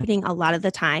happening a lot of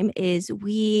the time is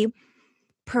we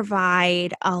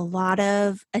provide a lot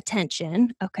of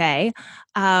attention, okay,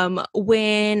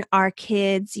 when our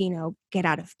kids, get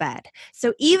out of bed.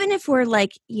 So even if we're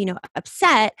like,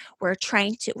 upset, we're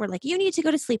like, you need to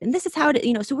go to sleep. And this is how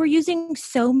so we're using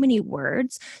so many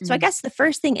words. So I guess the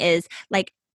first thing is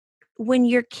like, when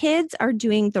your kids are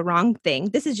doing the wrong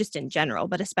thing, this is just in general,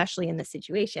 but especially in this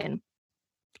situation,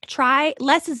 try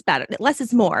less is better, less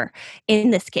is more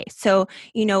in this case. So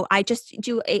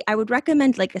I would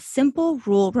recommend like a simple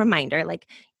rule reminder, like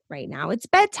right now it's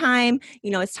bedtime,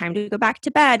 it's time to go back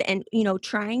to bed. And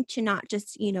trying to not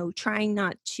just trying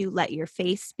not to let your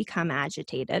face become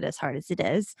agitated as hard as it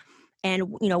is, and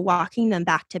walking them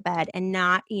back to bed, and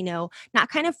not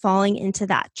kind of falling into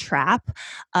that trap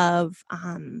of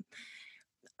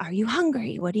are you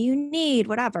hungry, what do you need,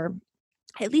 whatever.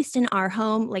 At least in our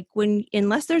home, like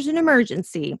unless there's an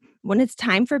emergency, when it's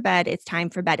time for bed, it's time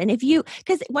for bed. And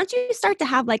because once you start to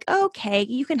have like, okay,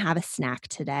 you can have a snack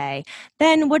today,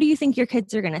 then what do you think your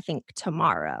kids are going to think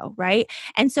tomorrow? Right.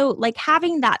 And so like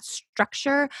having that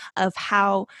structure of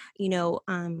how,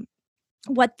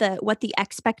 what the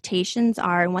expectations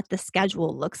are and what the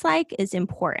schedule looks like is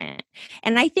important.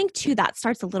 And I think too, that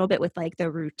starts a little bit with like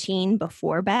the routine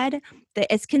before bed,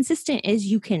 that as consistent as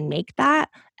you can make that,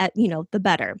 the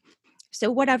better.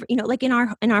 So whatever, like in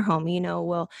our home,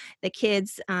 the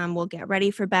kids will get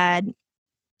ready for bed,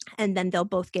 and then they'll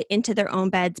both get into their own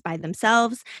beds by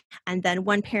themselves. And then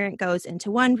one parent goes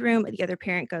into one room, the other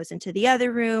parent goes into the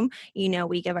other room.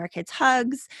 We give our kids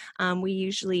hugs. We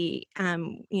usually,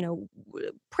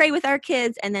 pray with our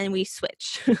kids, and then we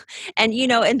switch. And,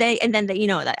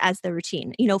 that as the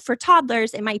routine, for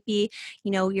toddlers, it might be,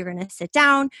 you're going to sit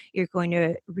down, you're going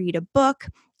to read a book.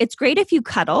 It's great if you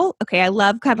cuddle. Okay. I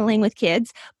love cuddling with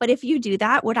kids. But if you do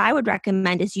that, what I would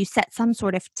recommend is you set some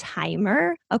sort of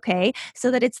timer. Okay. So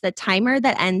that it's the timer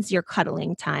that ends your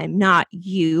cuddling time, not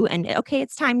you. And okay,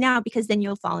 it's time now, because then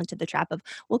you'll fall into the trap of,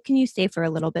 well, can you stay for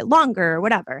a little bit longer or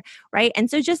whatever. Right. And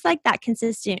so just like that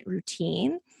consistent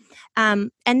routine. And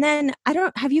then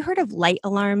have you heard of light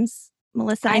alarms,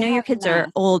 Melissa? I know your kids are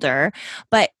older,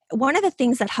 but one of the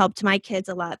things that helped my kids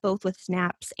a lot, both with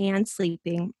naps and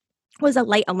sleeping, was a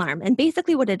light alarm. And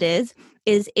basically what it is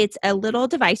it's a little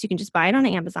device. You can just buy it on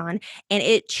Amazon, and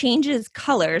it changes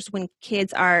colors when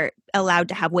kids are allowed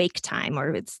to have wake time,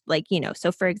 or it's like,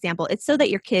 so for example, it's so that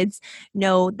your kids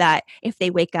know that if they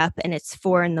wake up and it's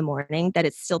 4 a.m, that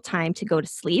it's still time to go to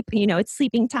sleep, it's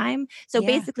sleeping time. So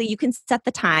basically you can set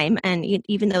the time, and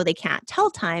even though they can't tell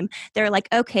time, they're like,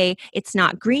 okay, it's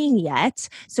not green yet,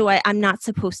 so I'm not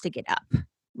supposed to get up.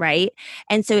 Right.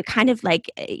 And so it kind of like,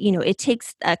 it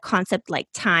takes a concept like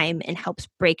time and helps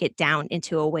break it down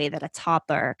into a way that a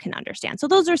toddler can understand. So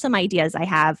those are some ideas I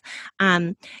have.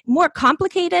 More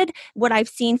complicated, what I've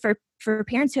seen for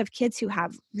parents who have kids who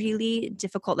have really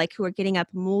difficult, like who are getting up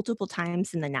multiple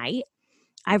times in the night,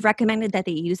 I've recommended that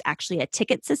they use actually a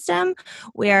ticket system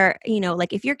where,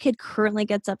 like if your kid currently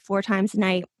gets up 4 times a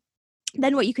night,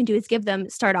 then what you can do is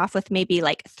start off with maybe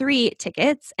like 3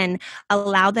 tickets and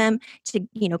allow them to,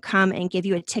 come and give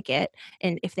you a ticket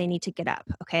and if they need to get up.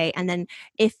 Okay. And then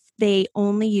if they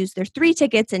only use their 3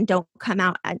 tickets and don't come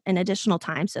out at an additional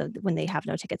time, so when they have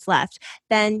no tickets left,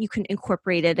 then you can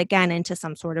incorporate it again into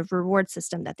some sort of reward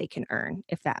system that they can earn,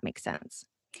 if that makes sense.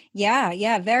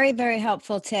 Yeah, very, very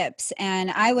helpful tips.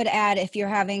 And I would add, if you're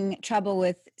having trouble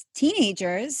with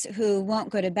teenagers who won't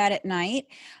go to bed at night,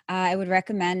 I would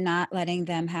recommend not letting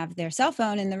them have their cell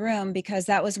phone in the room, because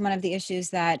that was one of the issues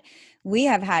that we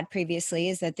have had previously,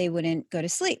 is that they wouldn't go to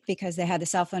sleep because they had the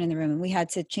cell phone in the room, and we had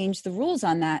to change the rules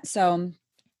on that. So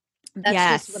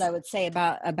that's just what Yes. I would say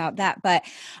about that. But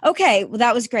okay, well,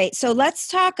 that was great. So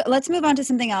let's move on to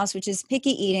something else, which is picky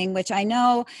eating, which I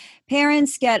know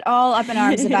parents get all up in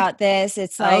arms about this.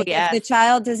 It's Oh, like if the yes.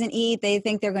 child doesn't eat, they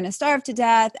think they're going to starve to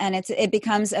death, and it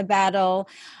becomes a battle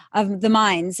of the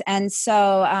minds. And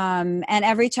so and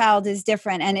every child is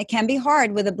different, and it can be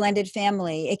hard with a blended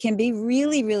family. It can be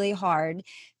really, really hard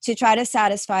to try to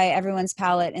satisfy everyone's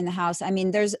palate in the house. I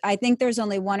mean, I think there's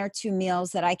only 1 or 2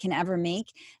 meals that I can ever make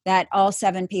that all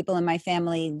 7 people in my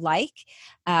family like.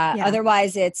 Yeah.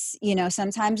 Otherwise, it's,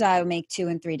 sometimes I make 2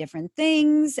 and 3 different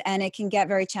things, and it can get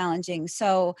very challenging.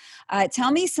 So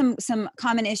tell me some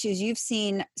common issues you've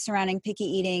seen surrounding picky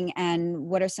eating, and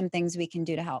what are some things we can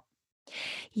do to help?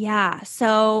 Yeah.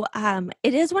 So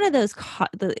it is one of those,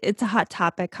 it's a hot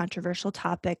topic, controversial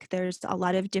topic. There's a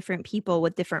lot of different people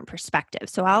with different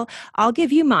perspectives. So I'll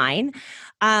give you mine.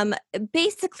 Um,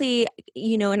 Basically,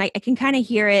 and I can kind of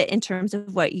hear it in terms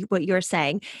of what you're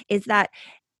saying, is that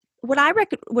what I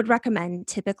would recommend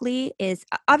typically is,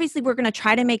 obviously we're going to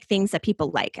try to make things that people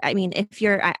like. I mean, if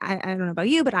I don't know about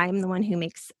you, but I'm the one who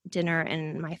makes dinner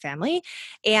in my family.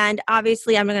 And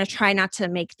obviously I'm going to try not to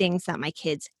make things that my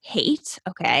kids hate.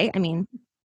 Okay. I mean,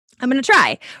 I'm going to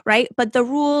try, right? But the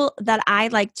rule that I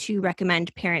like to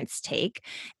recommend parents take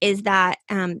is that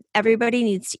everybody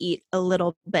needs to eat a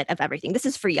little bit of everything. This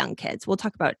is for young kids. We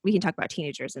can talk about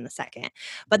teenagers in a second.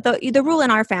 But the rule in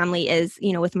our family is,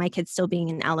 with my kids still being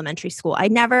in elementary school, I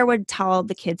never would tell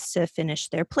the kids to finish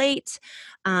their plate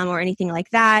or anything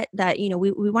like that. That,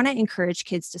 we want to encourage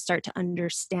kids to start to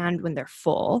understand when they're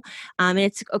full. And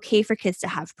it's okay for kids to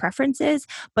have preferences,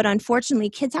 but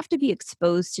unfortunately, kids have to be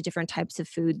exposed to different types of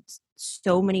foods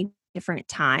so many different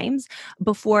times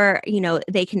before,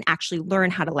 they can actually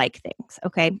learn how to like things.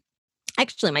 Okay.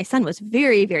 Actually, my son was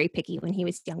very, very picky when he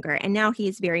was younger, and now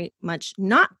he's very much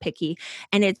not picky.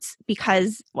 And it's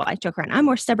because, well, I joke around, I'm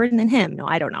more stubborn than him. No,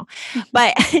 I don't know.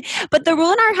 But, but the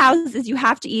rule in our house is you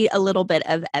have to eat a little bit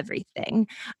of everything.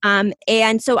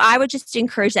 And so I would just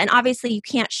encourage that. And obviously you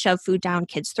can't shove food down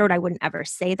kids' throat. I wouldn't ever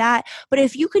say that. But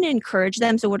if you can encourage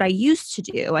them, so what I used to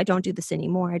do, I don't do this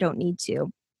anymore. I don't need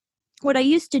to. What I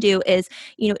used to do is,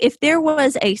 if there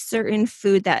was a certain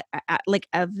food that, like,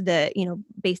 of the,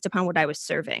 based upon what I was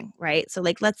serving, right? So,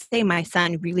 like, let's say my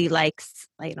son really likes,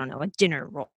 I don't know, a dinner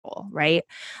roll, right?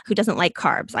 Who doesn't like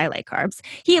carbs? I like carbs.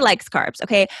 He likes carbs,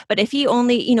 okay? But if he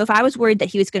only, if I was worried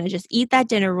that he was going to just eat that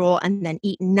dinner roll and then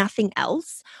eat nothing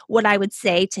else, what I would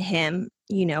say to him,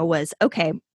 was,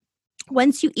 okay,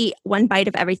 once you eat one bite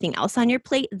of everything else on your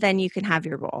plate, then you can have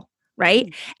your roll.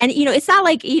 Right. And, it's not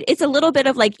like it's a little bit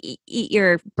of like eat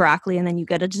your broccoli and then you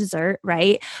get a dessert.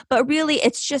 Right. But really,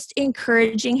 it's just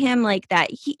encouraging him like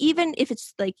that. Even if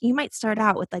it's like, you might start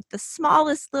out with like the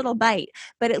smallest little bite,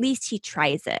 but at least he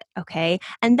tries it. Okay.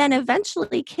 And then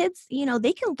eventually kids,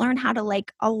 they can learn how to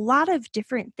like a lot of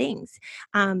different things.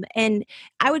 And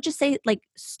I would just say, like,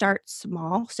 start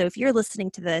small. So if you're listening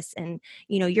to this and,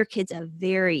 your kid's a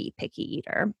very picky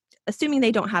eater, assuming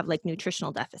they don't have like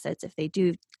nutritional deficits. If they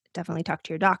do, definitely talk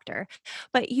to your doctor.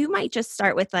 But you might just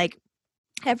start with, like,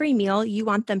 every meal you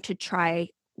want them to try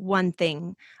one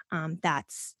thing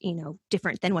that's,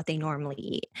 different than what they normally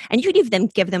eat. And you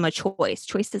could give them a choice.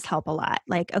 Choices help a lot.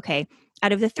 Like, okay,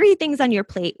 out of the 3 things on your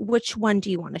plate, which one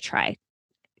do you want to try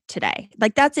today?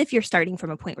 Like, that's if you're starting from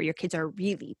a point where your kids are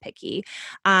really picky.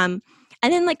 And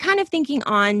then, like, kind of thinking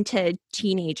on to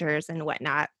teenagers and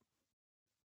whatnot,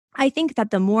 I think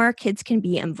that the more kids can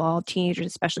be involved, teenagers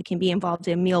especially, can be involved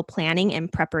in meal planning and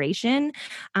preparation,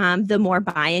 the more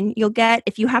buy-in you'll get.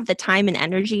 If you have the time and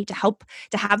energy to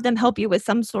have them help you with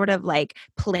some sort of like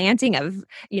planting of,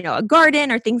 a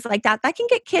garden or things like that, that can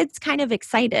get kids kind of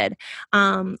excited.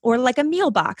 Or like a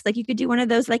meal box, like you could do one of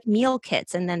those like meal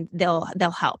kits, and then they'll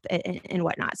help and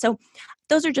whatnot. So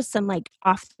those are just some like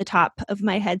off the top of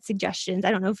my head suggestions.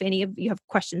 I don't know if any of you have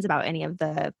questions about any of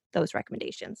those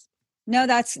recommendations. No,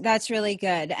 that's really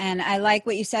good. And I like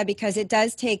what you said because it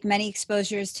does take many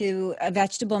exposures to a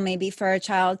vegetable maybe for a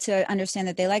child to understand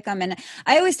that they like them. And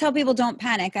I always tell people don't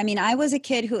panic. I mean, I was a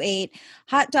kid who ate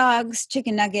hot dogs,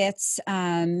 chicken nuggets,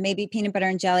 maybe peanut butter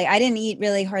and jelly. I didn't eat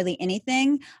really hardly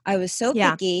anything. I was so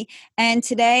Yeah. picky. And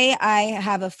today I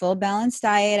have a full balanced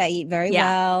diet. I eat very Yeah.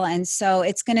 well. And so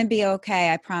it's going to be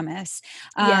okay. I promise.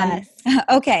 Yes.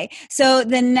 Okay. So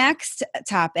the next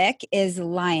topic is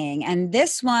lying. And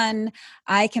this one,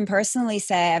 I can personally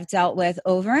say I've dealt with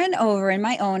over and over in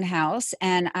my own house.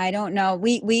 And I don't know,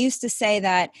 we used to say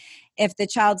that if the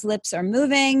child's lips are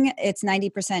moving, it's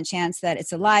 90% chance that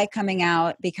it's a lie coming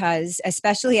out because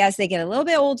especially as they get a little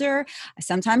bit older,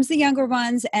 sometimes the younger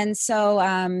ones. And so,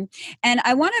 and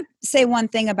I want to say one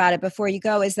thing about it before you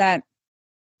go is that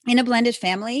in a blended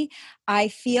family, I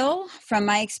feel from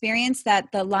my experience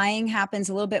that the lying happens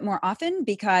a little bit more often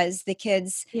because the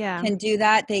kids Yeah. can do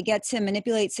that. They get to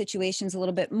manipulate situations a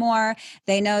little bit more.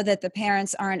 They know that the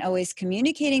parents aren't always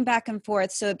communicating back and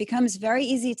forth. So it becomes very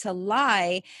easy to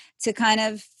lie to kind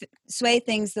of sway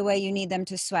things the way you need them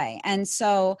to sway. And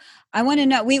so I want to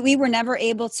know, we were never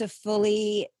able to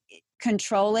fully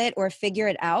control it or figure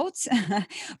it out.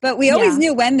 But we always Yeah.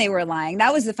 knew when they were lying.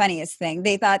 That was the funniest thing.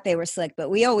 They thought they were slick,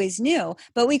 but we always knew,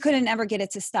 but we couldn't ever get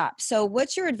it to stop. So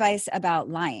what's your advice about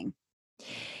lying?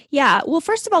 Yeah. Well,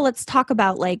 first of all, let's talk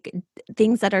about like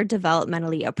things that are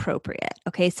developmentally appropriate.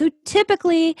 Okay. So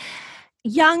typically,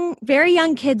 very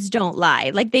young kids don't lie.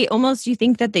 Like they almost, you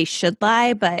think that they should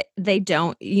lie, but they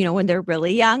don't. When they're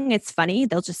really young, it's funny.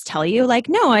 They'll just tell you, like,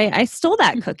 no, I stole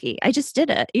that cookie. I just did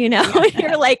it.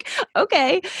 You're like,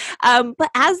 okay.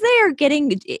 But as they are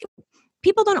getting,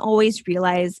 people don't always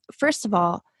realize, first of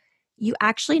all, you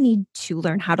actually need to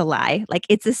learn how to lie. Like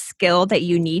it's a skill that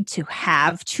you need to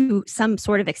have to some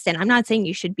sort of extent. I'm not saying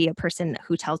you should be a person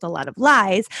who tells a lot of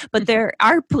lies, but there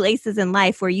are places in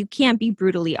life where you can't be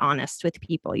brutally honest with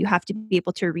people. You have to be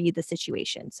able to read the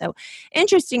situation. So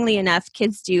interestingly enough,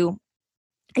 kids do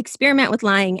experiment with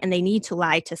lying and they need to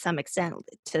lie to some extent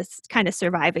to kind of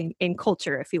survive in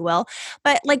culture, if you will.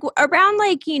 But like around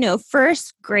like,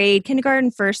 first grade,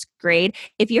 kindergarten, first grade,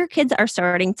 if your kids are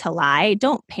starting to lie,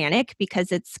 don't panic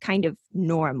because it's kind of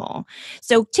normal.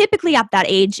 So typically at that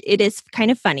age, it is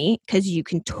kind of funny because you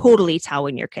can totally tell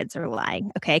when your kids are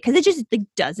lying. Okay. Because it just like,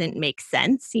 doesn't make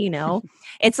sense.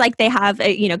 It's like they have,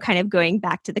 kind of going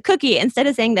back to the cookie. Instead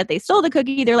of saying that they stole the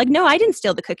cookie, they're like, no, I didn't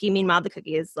steal the cookie. Meanwhile, the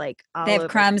cookie is like They all have over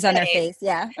crumbs the on their place. face.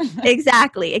 Yeah.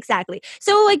 Exactly.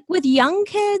 So like with young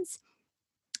kids,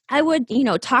 I would,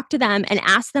 talk to them and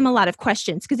ask them a lot of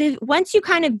questions because once you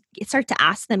kind of start to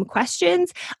ask them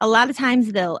questions, a lot of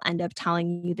times they'll end up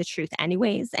telling you the truth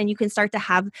anyways. And you can start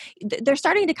to they're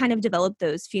starting to kind of develop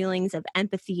those feelings of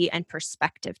empathy and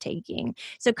perspective taking.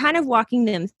 So kind of walking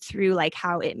them through like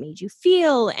how it made you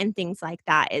feel and things like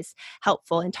that is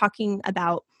helpful. And talking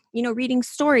about reading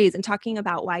stories and talking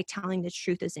about why telling the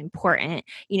truth is important,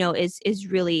 is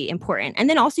really important. And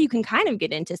then also you can kind of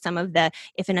get into some of the,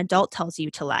 if an adult tells you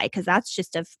to lie, because that's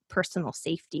just of personal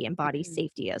safety and body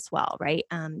safety as well, right?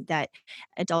 That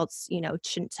adults,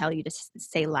 shouldn't tell you to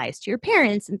say lies to your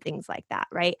parents and things like that,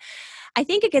 right? I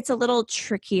think it gets a little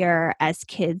trickier as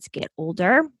kids get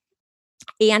older.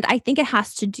 And I think it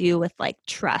has to do with like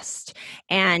trust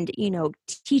and,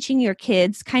 teaching your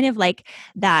kids kind of like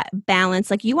that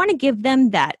balance. Like you want to give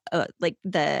them that, like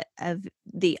the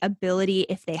ability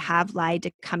if they have lied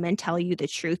to come and tell you the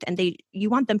truth, and you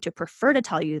want them to prefer to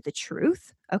tell you the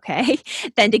truth, okay,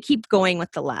 than to keep going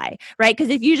with the lie, right?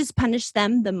 Because if you just punish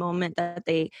them the moment that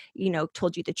they,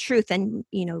 told you the truth, then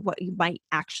what you might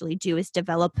actually do is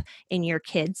develop in your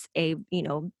kids a,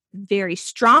 very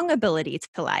strong ability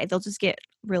to lie. They'll just get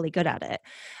really good at it.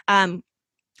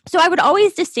 So I would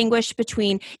always distinguish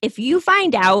between if you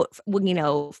find out,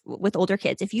 with older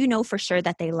kids, if you know for sure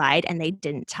that they lied and they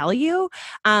didn't tell you,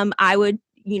 I would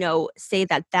say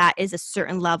that is a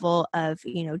certain level of,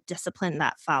 discipline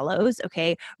that follows.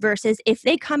 Okay. Versus if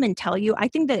they come and tell you, I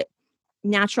think that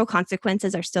natural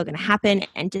consequences are still going to happen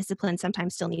and discipline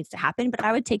sometimes still needs to happen. But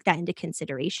I would take that into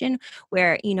consideration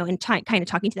where, in kind of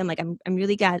talking to them, like, I'm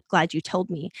really glad you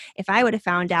told me. If I would have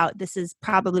found out, this is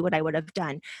probably what I would have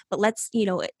done. But let's,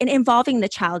 and involving the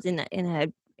child in a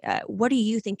what do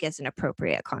you think is an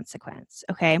appropriate consequence?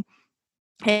 Okay.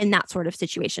 in that sort of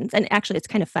situations. And actually, it's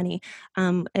kind of funny,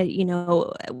 at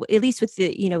least with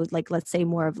the, like, let's say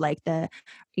more of like the,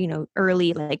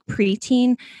 early, like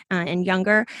preteen and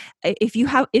younger, if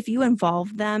you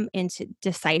involve them into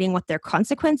deciding what their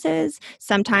consequences,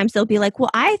 sometimes they'll be like,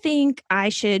 well, I think I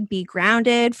should be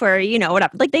grounded for,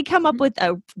 whatever. Like they come up with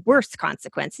a worse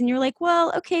consequence. And you're like,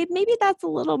 well, okay, maybe that's a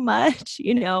little much,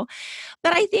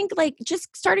 But I think like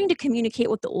just starting to communicate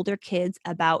with the older kids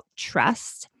about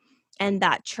trust, and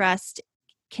that trust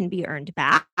can be earned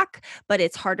back, but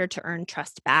it's harder to earn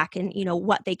trust back, and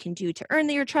what they can do to earn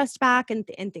your trust back, and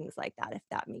things like that, if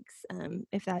that makes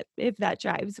if that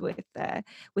jives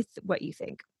with what you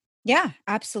think. Yeah,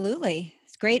 absolutely.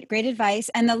 It's great advice.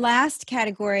 And the last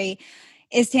category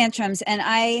is tantrums. And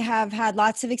I have had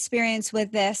lots of experience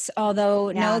with this,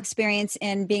 although no Yeah. experience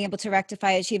in being able to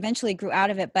rectify it. She eventually grew out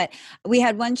of it. But we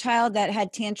had one child that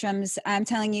had tantrums, I'm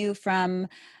telling you, from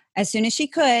as soon as she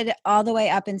could all the way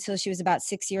up until she was about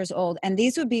 6 years old. And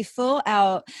these would be full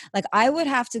out, like I would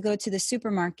have to go to the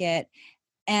supermarket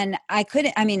and I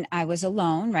couldn't, I mean, I was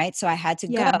alone, right? So I had to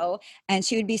Yeah. go, and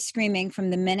she would be screaming from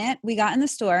the minute we got in the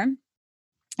store.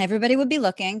 Everybody would be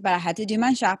looking, but I had to do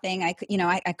my shopping. I could,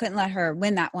 I couldn't let her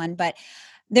win that one. But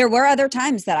there were other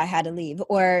times that I had to leave,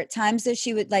 or times that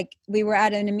she would, like, we were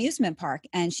at an amusement park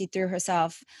and she threw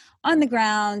herself on the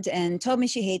ground and told me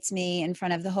she hates me in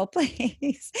front of the whole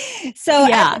place. So,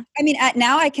 Yeah.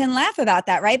 now I can laugh about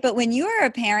that, right? But when you are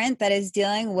a parent that is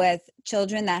dealing with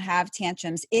children that have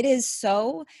tantrums, it is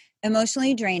so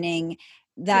emotionally draining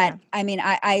that,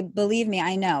 Yeah. I believe me,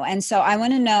 I know. And so I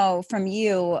want to know from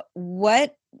you,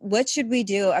 what should we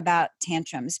do about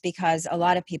tantrums? Because a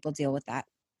lot of people deal with that.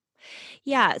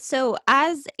 Yeah. So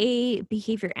as a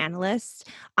behavior analyst,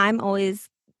 I'm always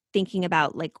thinking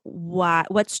about like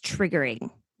what's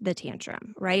triggering the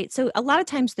tantrum, right? So a lot of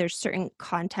times there's certain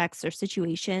contexts or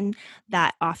situation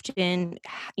that often,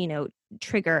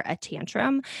 trigger a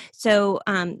tantrum. So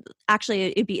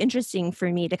actually it'd be interesting for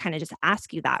me to kind of just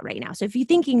ask you that right now. So if you're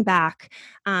thinking back,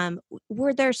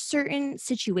 were there certain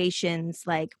situations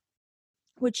like,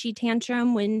 would she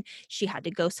tantrum when she had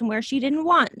to go somewhere she didn't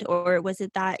want? Or was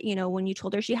it that, when you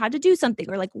told her she had to do something?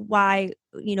 Or like why,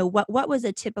 what was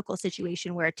a typical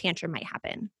situation where a tantrum might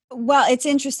happen? Well, it's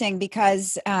interesting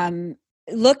because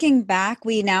looking back,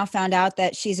 we now found out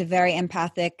that she's a very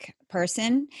empathic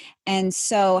person. And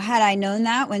so, had I known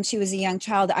that when she was a young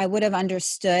child, I would have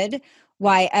understood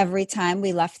why every time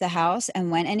we left the house and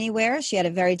went anywhere, she had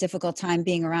a very difficult time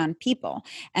being around people.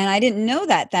 And I didn't know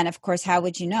that then. Of course, how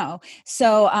would you know?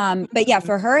 So, but yeah, Mhm.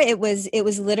 for her, it was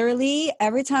literally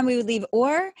every time we would leave,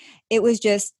 or it was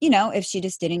just, if she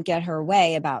just didn't get her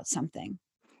way about something.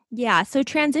 Yeah, so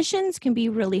transitions can be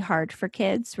really hard for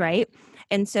kids, right?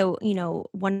 And so,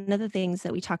 one of the things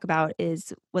that we talk about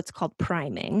is what's called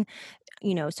priming.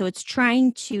 So it's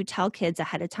trying to tell kids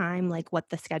ahead of time, like what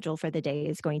the schedule for the day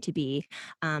is going to be.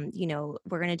 We're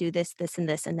going to do this, this, and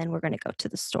this, and then we're going to go to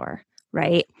the store,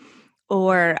 right?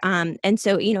 Or, and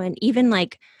so, and even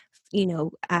like,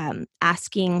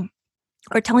 asking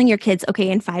or telling your kids,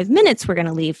 okay, in 5 minutes, we're going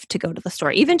to leave to go to the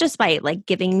store, even just by like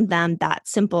giving them that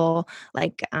simple,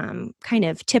 like kind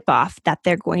of tip off that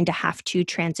they're going to have to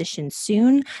transition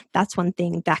soon. That's one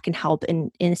thing that can help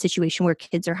in a situation where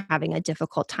kids are having a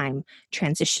difficult time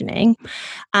transitioning.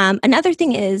 Another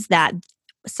thing is that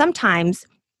sometimes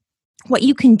what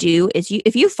you can do is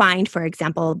if you find, for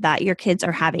example, that your kids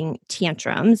are having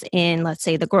tantrums in, let's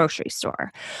say, the grocery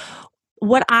store,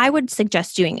 what I would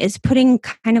suggest doing is putting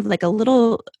kind of like a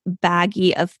little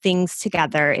baggie of things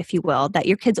together, if you will, that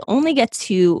your kids only get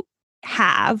to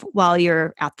have while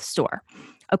you're at the store.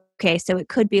 Okay, so it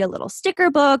could be a little sticker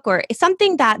book or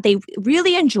something that they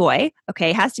really enjoy. Okay,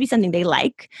 it has to be something they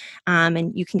like,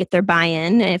 and you can get their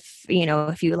buy-in if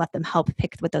you let them help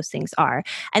pick what those things are.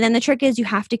 And then the trick is you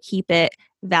have to keep it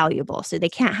valuable, so they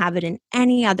can't have it in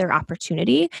any other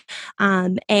opportunity.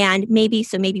 And maybe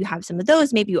you have some of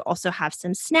those. Maybe you also have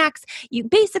some snacks. You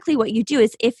basically what you do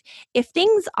is if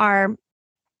things are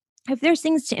if there's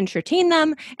things to entertain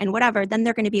them and whatever, then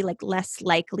they're going to be like less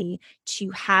likely to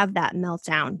have that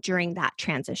meltdown during that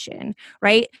transition,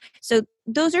 right? So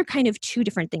those are kind of two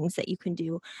different things that you can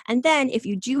do. And then if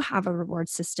you do have a reward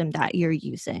system that you're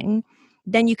using,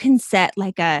 then you can set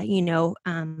like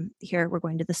here we're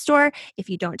going to the store. If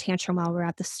you don't tantrum while we're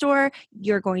at the store,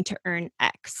 you're going to earn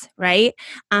X, right?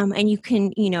 And you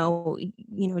can,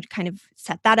 kind of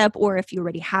set that up. Or if you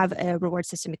already have a reward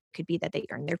system, it could be that they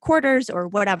earn their quarters or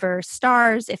whatever,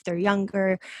 stars if they're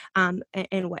younger, and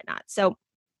whatnot. So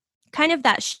kind of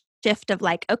that shift of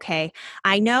like, okay,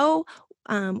 I know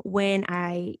when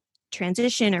I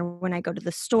transition or when I go to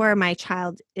the store, my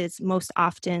child is most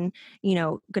often,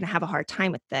 going to have a hard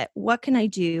time with it. What can I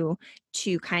do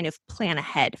to kind of plan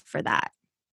ahead for that?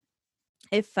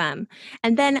 If and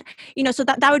then so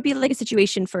that would be like a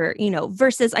situation for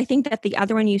versus I think that the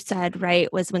other one you said,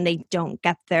 right, was when they don't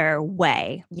get their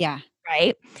way, Yeah.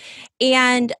 right?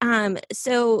 And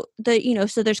so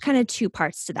there's kind of two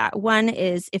parts to that. One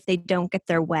is if they don't get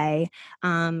their way,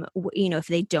 if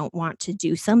they don't want to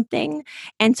do something.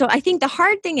 And so I think the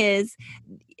hard thing is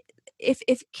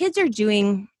if kids are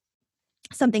doing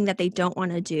something that they don't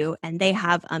want to do and they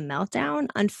have a meltdown,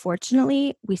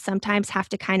 unfortunately, we sometimes have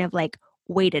to kind of like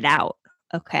wait it out.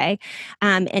 Okay.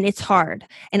 And it's hard.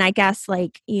 And I guess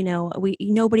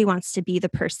nobody wants to be the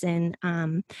person.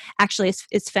 Actually,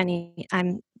 it's funny.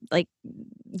 I'm like,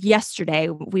 yesterday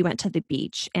we went to the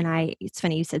beach and it's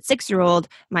funny you said 6-year-old,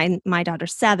 my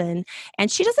daughter's 7,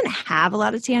 and she doesn't have a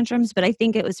lot of tantrums, but I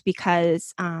think it was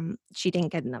because she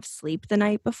didn't get enough sleep the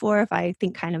night before, if I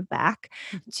think kind of back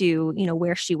to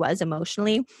where she was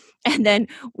emotionally. And then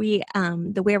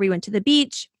where we went to the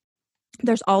beach,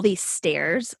 there's all these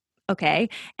stairs. Okay.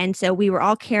 And so we were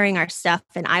all carrying our stuff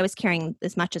and I was carrying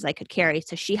as much as I could carry.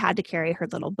 So she had to carry her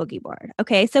little boogie board.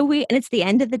 Okay. And it's the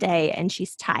end of the day and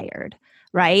she's tired.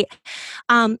 Right.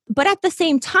 But at the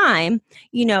same time,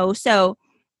 so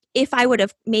if I would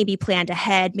have maybe planned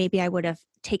ahead, maybe I would have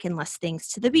taken less things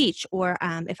to the beach, or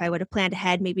if I would have planned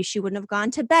ahead, maybe she wouldn't have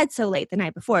gone to bed so late the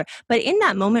night before. But in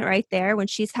that moment right there, when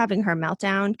she's having her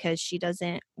meltdown because she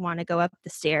doesn't want to go up the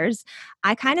stairs,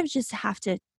 I kind of just have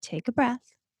to take a breath,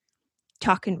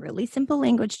 talk in really simple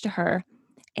language to her,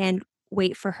 and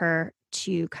wait for her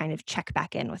to kind of check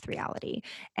back in with reality.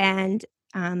 And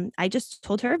I just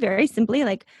told her very simply,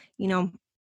 like,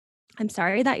 I'm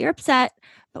sorry that you're upset,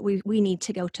 but we need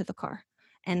to go to the car.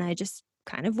 And I just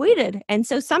kind of waited. And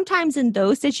so sometimes in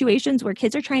those situations where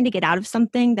kids are trying to get out of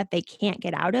something that they can't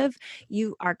get out of,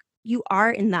 you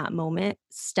are in that moment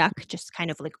stuck, just kind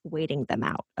of like waiting them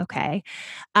out. Okay.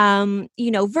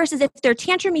 Versus if they're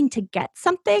tantruming to get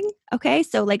something. Okay.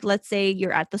 So like, let's say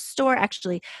you're at the store.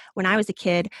 Actually, when I was a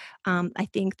kid, I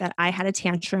think that I had a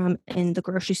tantrum in the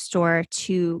grocery store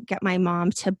to get my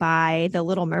mom to buy The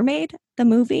Little Mermaid, the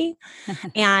movie.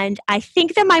 And I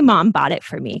think that my mom bought it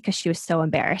for me because she was so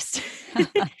embarrassed.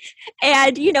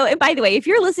 And, and by the way, if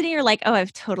you're listening, you're like, oh,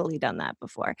 I've totally done that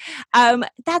before.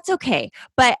 That's okay.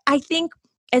 But I think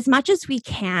as much as we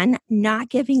can, not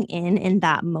giving in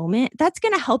that moment, that's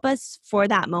going to help us for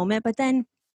that moment. But then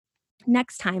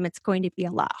next time it's going to be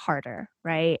a lot harder,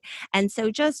 right? And so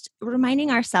just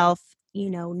reminding ourselves,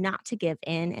 not to give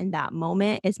in that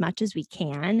moment as much as we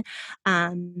can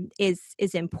is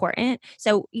important.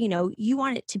 So, you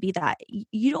want it to be that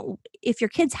you don't, if your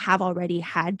kids have already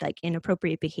had like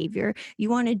inappropriate behavior, you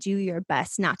want to do your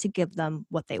best not to give them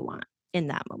what they want in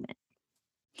that moment.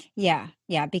 Yeah,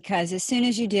 because as soon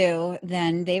as you do,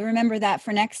 then they remember that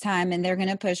for next time and they're going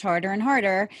to push harder and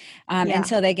harder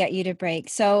until they get you to break.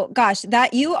 So gosh,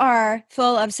 that you are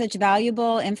full of such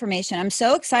valuable information. I'm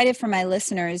so excited for my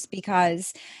listeners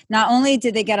because not only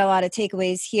did they get a lot of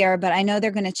takeaways here, but I know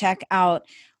they're going to check out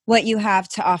what you have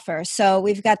to offer. So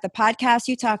we've got the podcast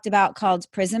you talked about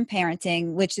called Prism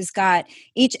Parenting, which has got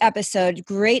each episode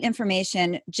great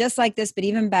information just like this, but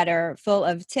even better, full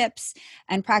of tips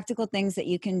and practical things that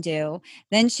you can do.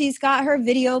 Then she's got her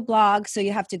video blog. So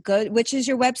you have to go, which is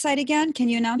your website again? Can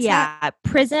you announce that?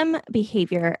 Yeah,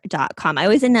 prismbehavior.com. I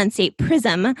always enunciate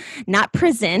prism, not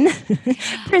prison.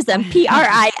 Prism,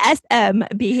 PRISM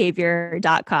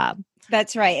behavior.com.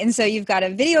 That's right. And so you've got a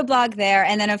video blog there.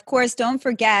 And then, of course, don't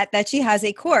forget that she has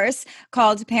a course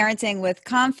called Parenting with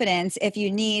Confidence if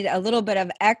you need a little bit of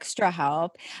extra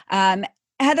help.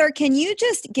 Heather, can you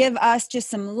just give us just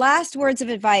some last words of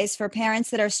advice for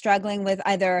parents that are struggling with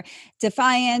either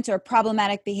defiant or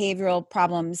problematic behavioral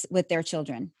problems with their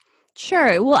children?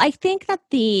 Sure. Well, I think that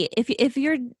if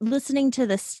you're listening to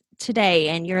this today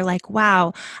and you're like,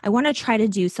 wow, I want to try to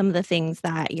do some of the things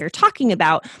that you're talking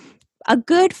about, a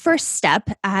good first step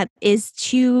is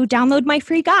to download my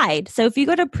free guide. So if you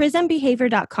go to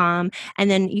prismbehavior.com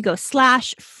and then you go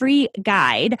 /free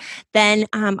guide, then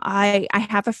I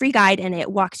have a free guide and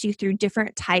it walks you through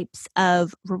different types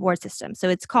of reward systems. So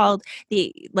it's called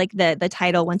the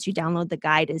title once you download the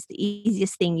guide is the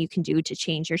easiest thing you can do to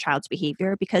change your child's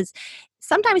behavior, because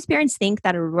sometimes parents think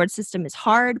that a reward system is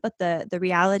hard, but the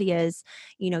reality is,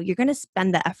 you're going to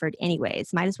spend the effort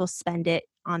anyways. Might as well spend it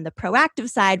on the proactive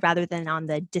side rather than on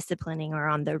the disciplining or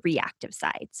on the reactive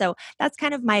side. So that's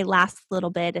kind of my last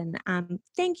little bit. And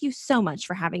thank you so much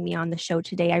for having me on the show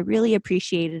today. I really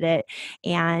appreciated it.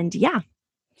 And yeah.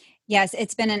 Yes,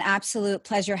 it's been an absolute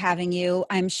pleasure having you.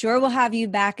 I'm sure we'll have you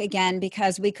back again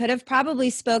because we could have probably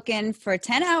spoken for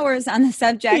 10 hours on the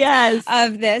subject Yes.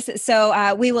 of this.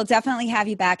 So we will definitely have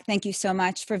you back. Thank you so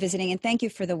much for visiting, and thank you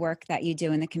for the work that you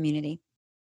do in the community.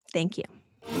 Thank you.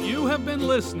 You have been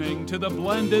listening to the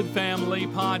Blended Family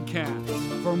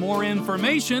Podcast. For more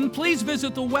information, please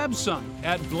visit the website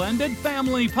at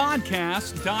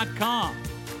blendedfamilypodcast.com.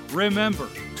 Remember,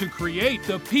 to create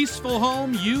the peaceful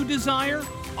home you desire,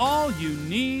 all you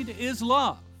need is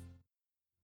love.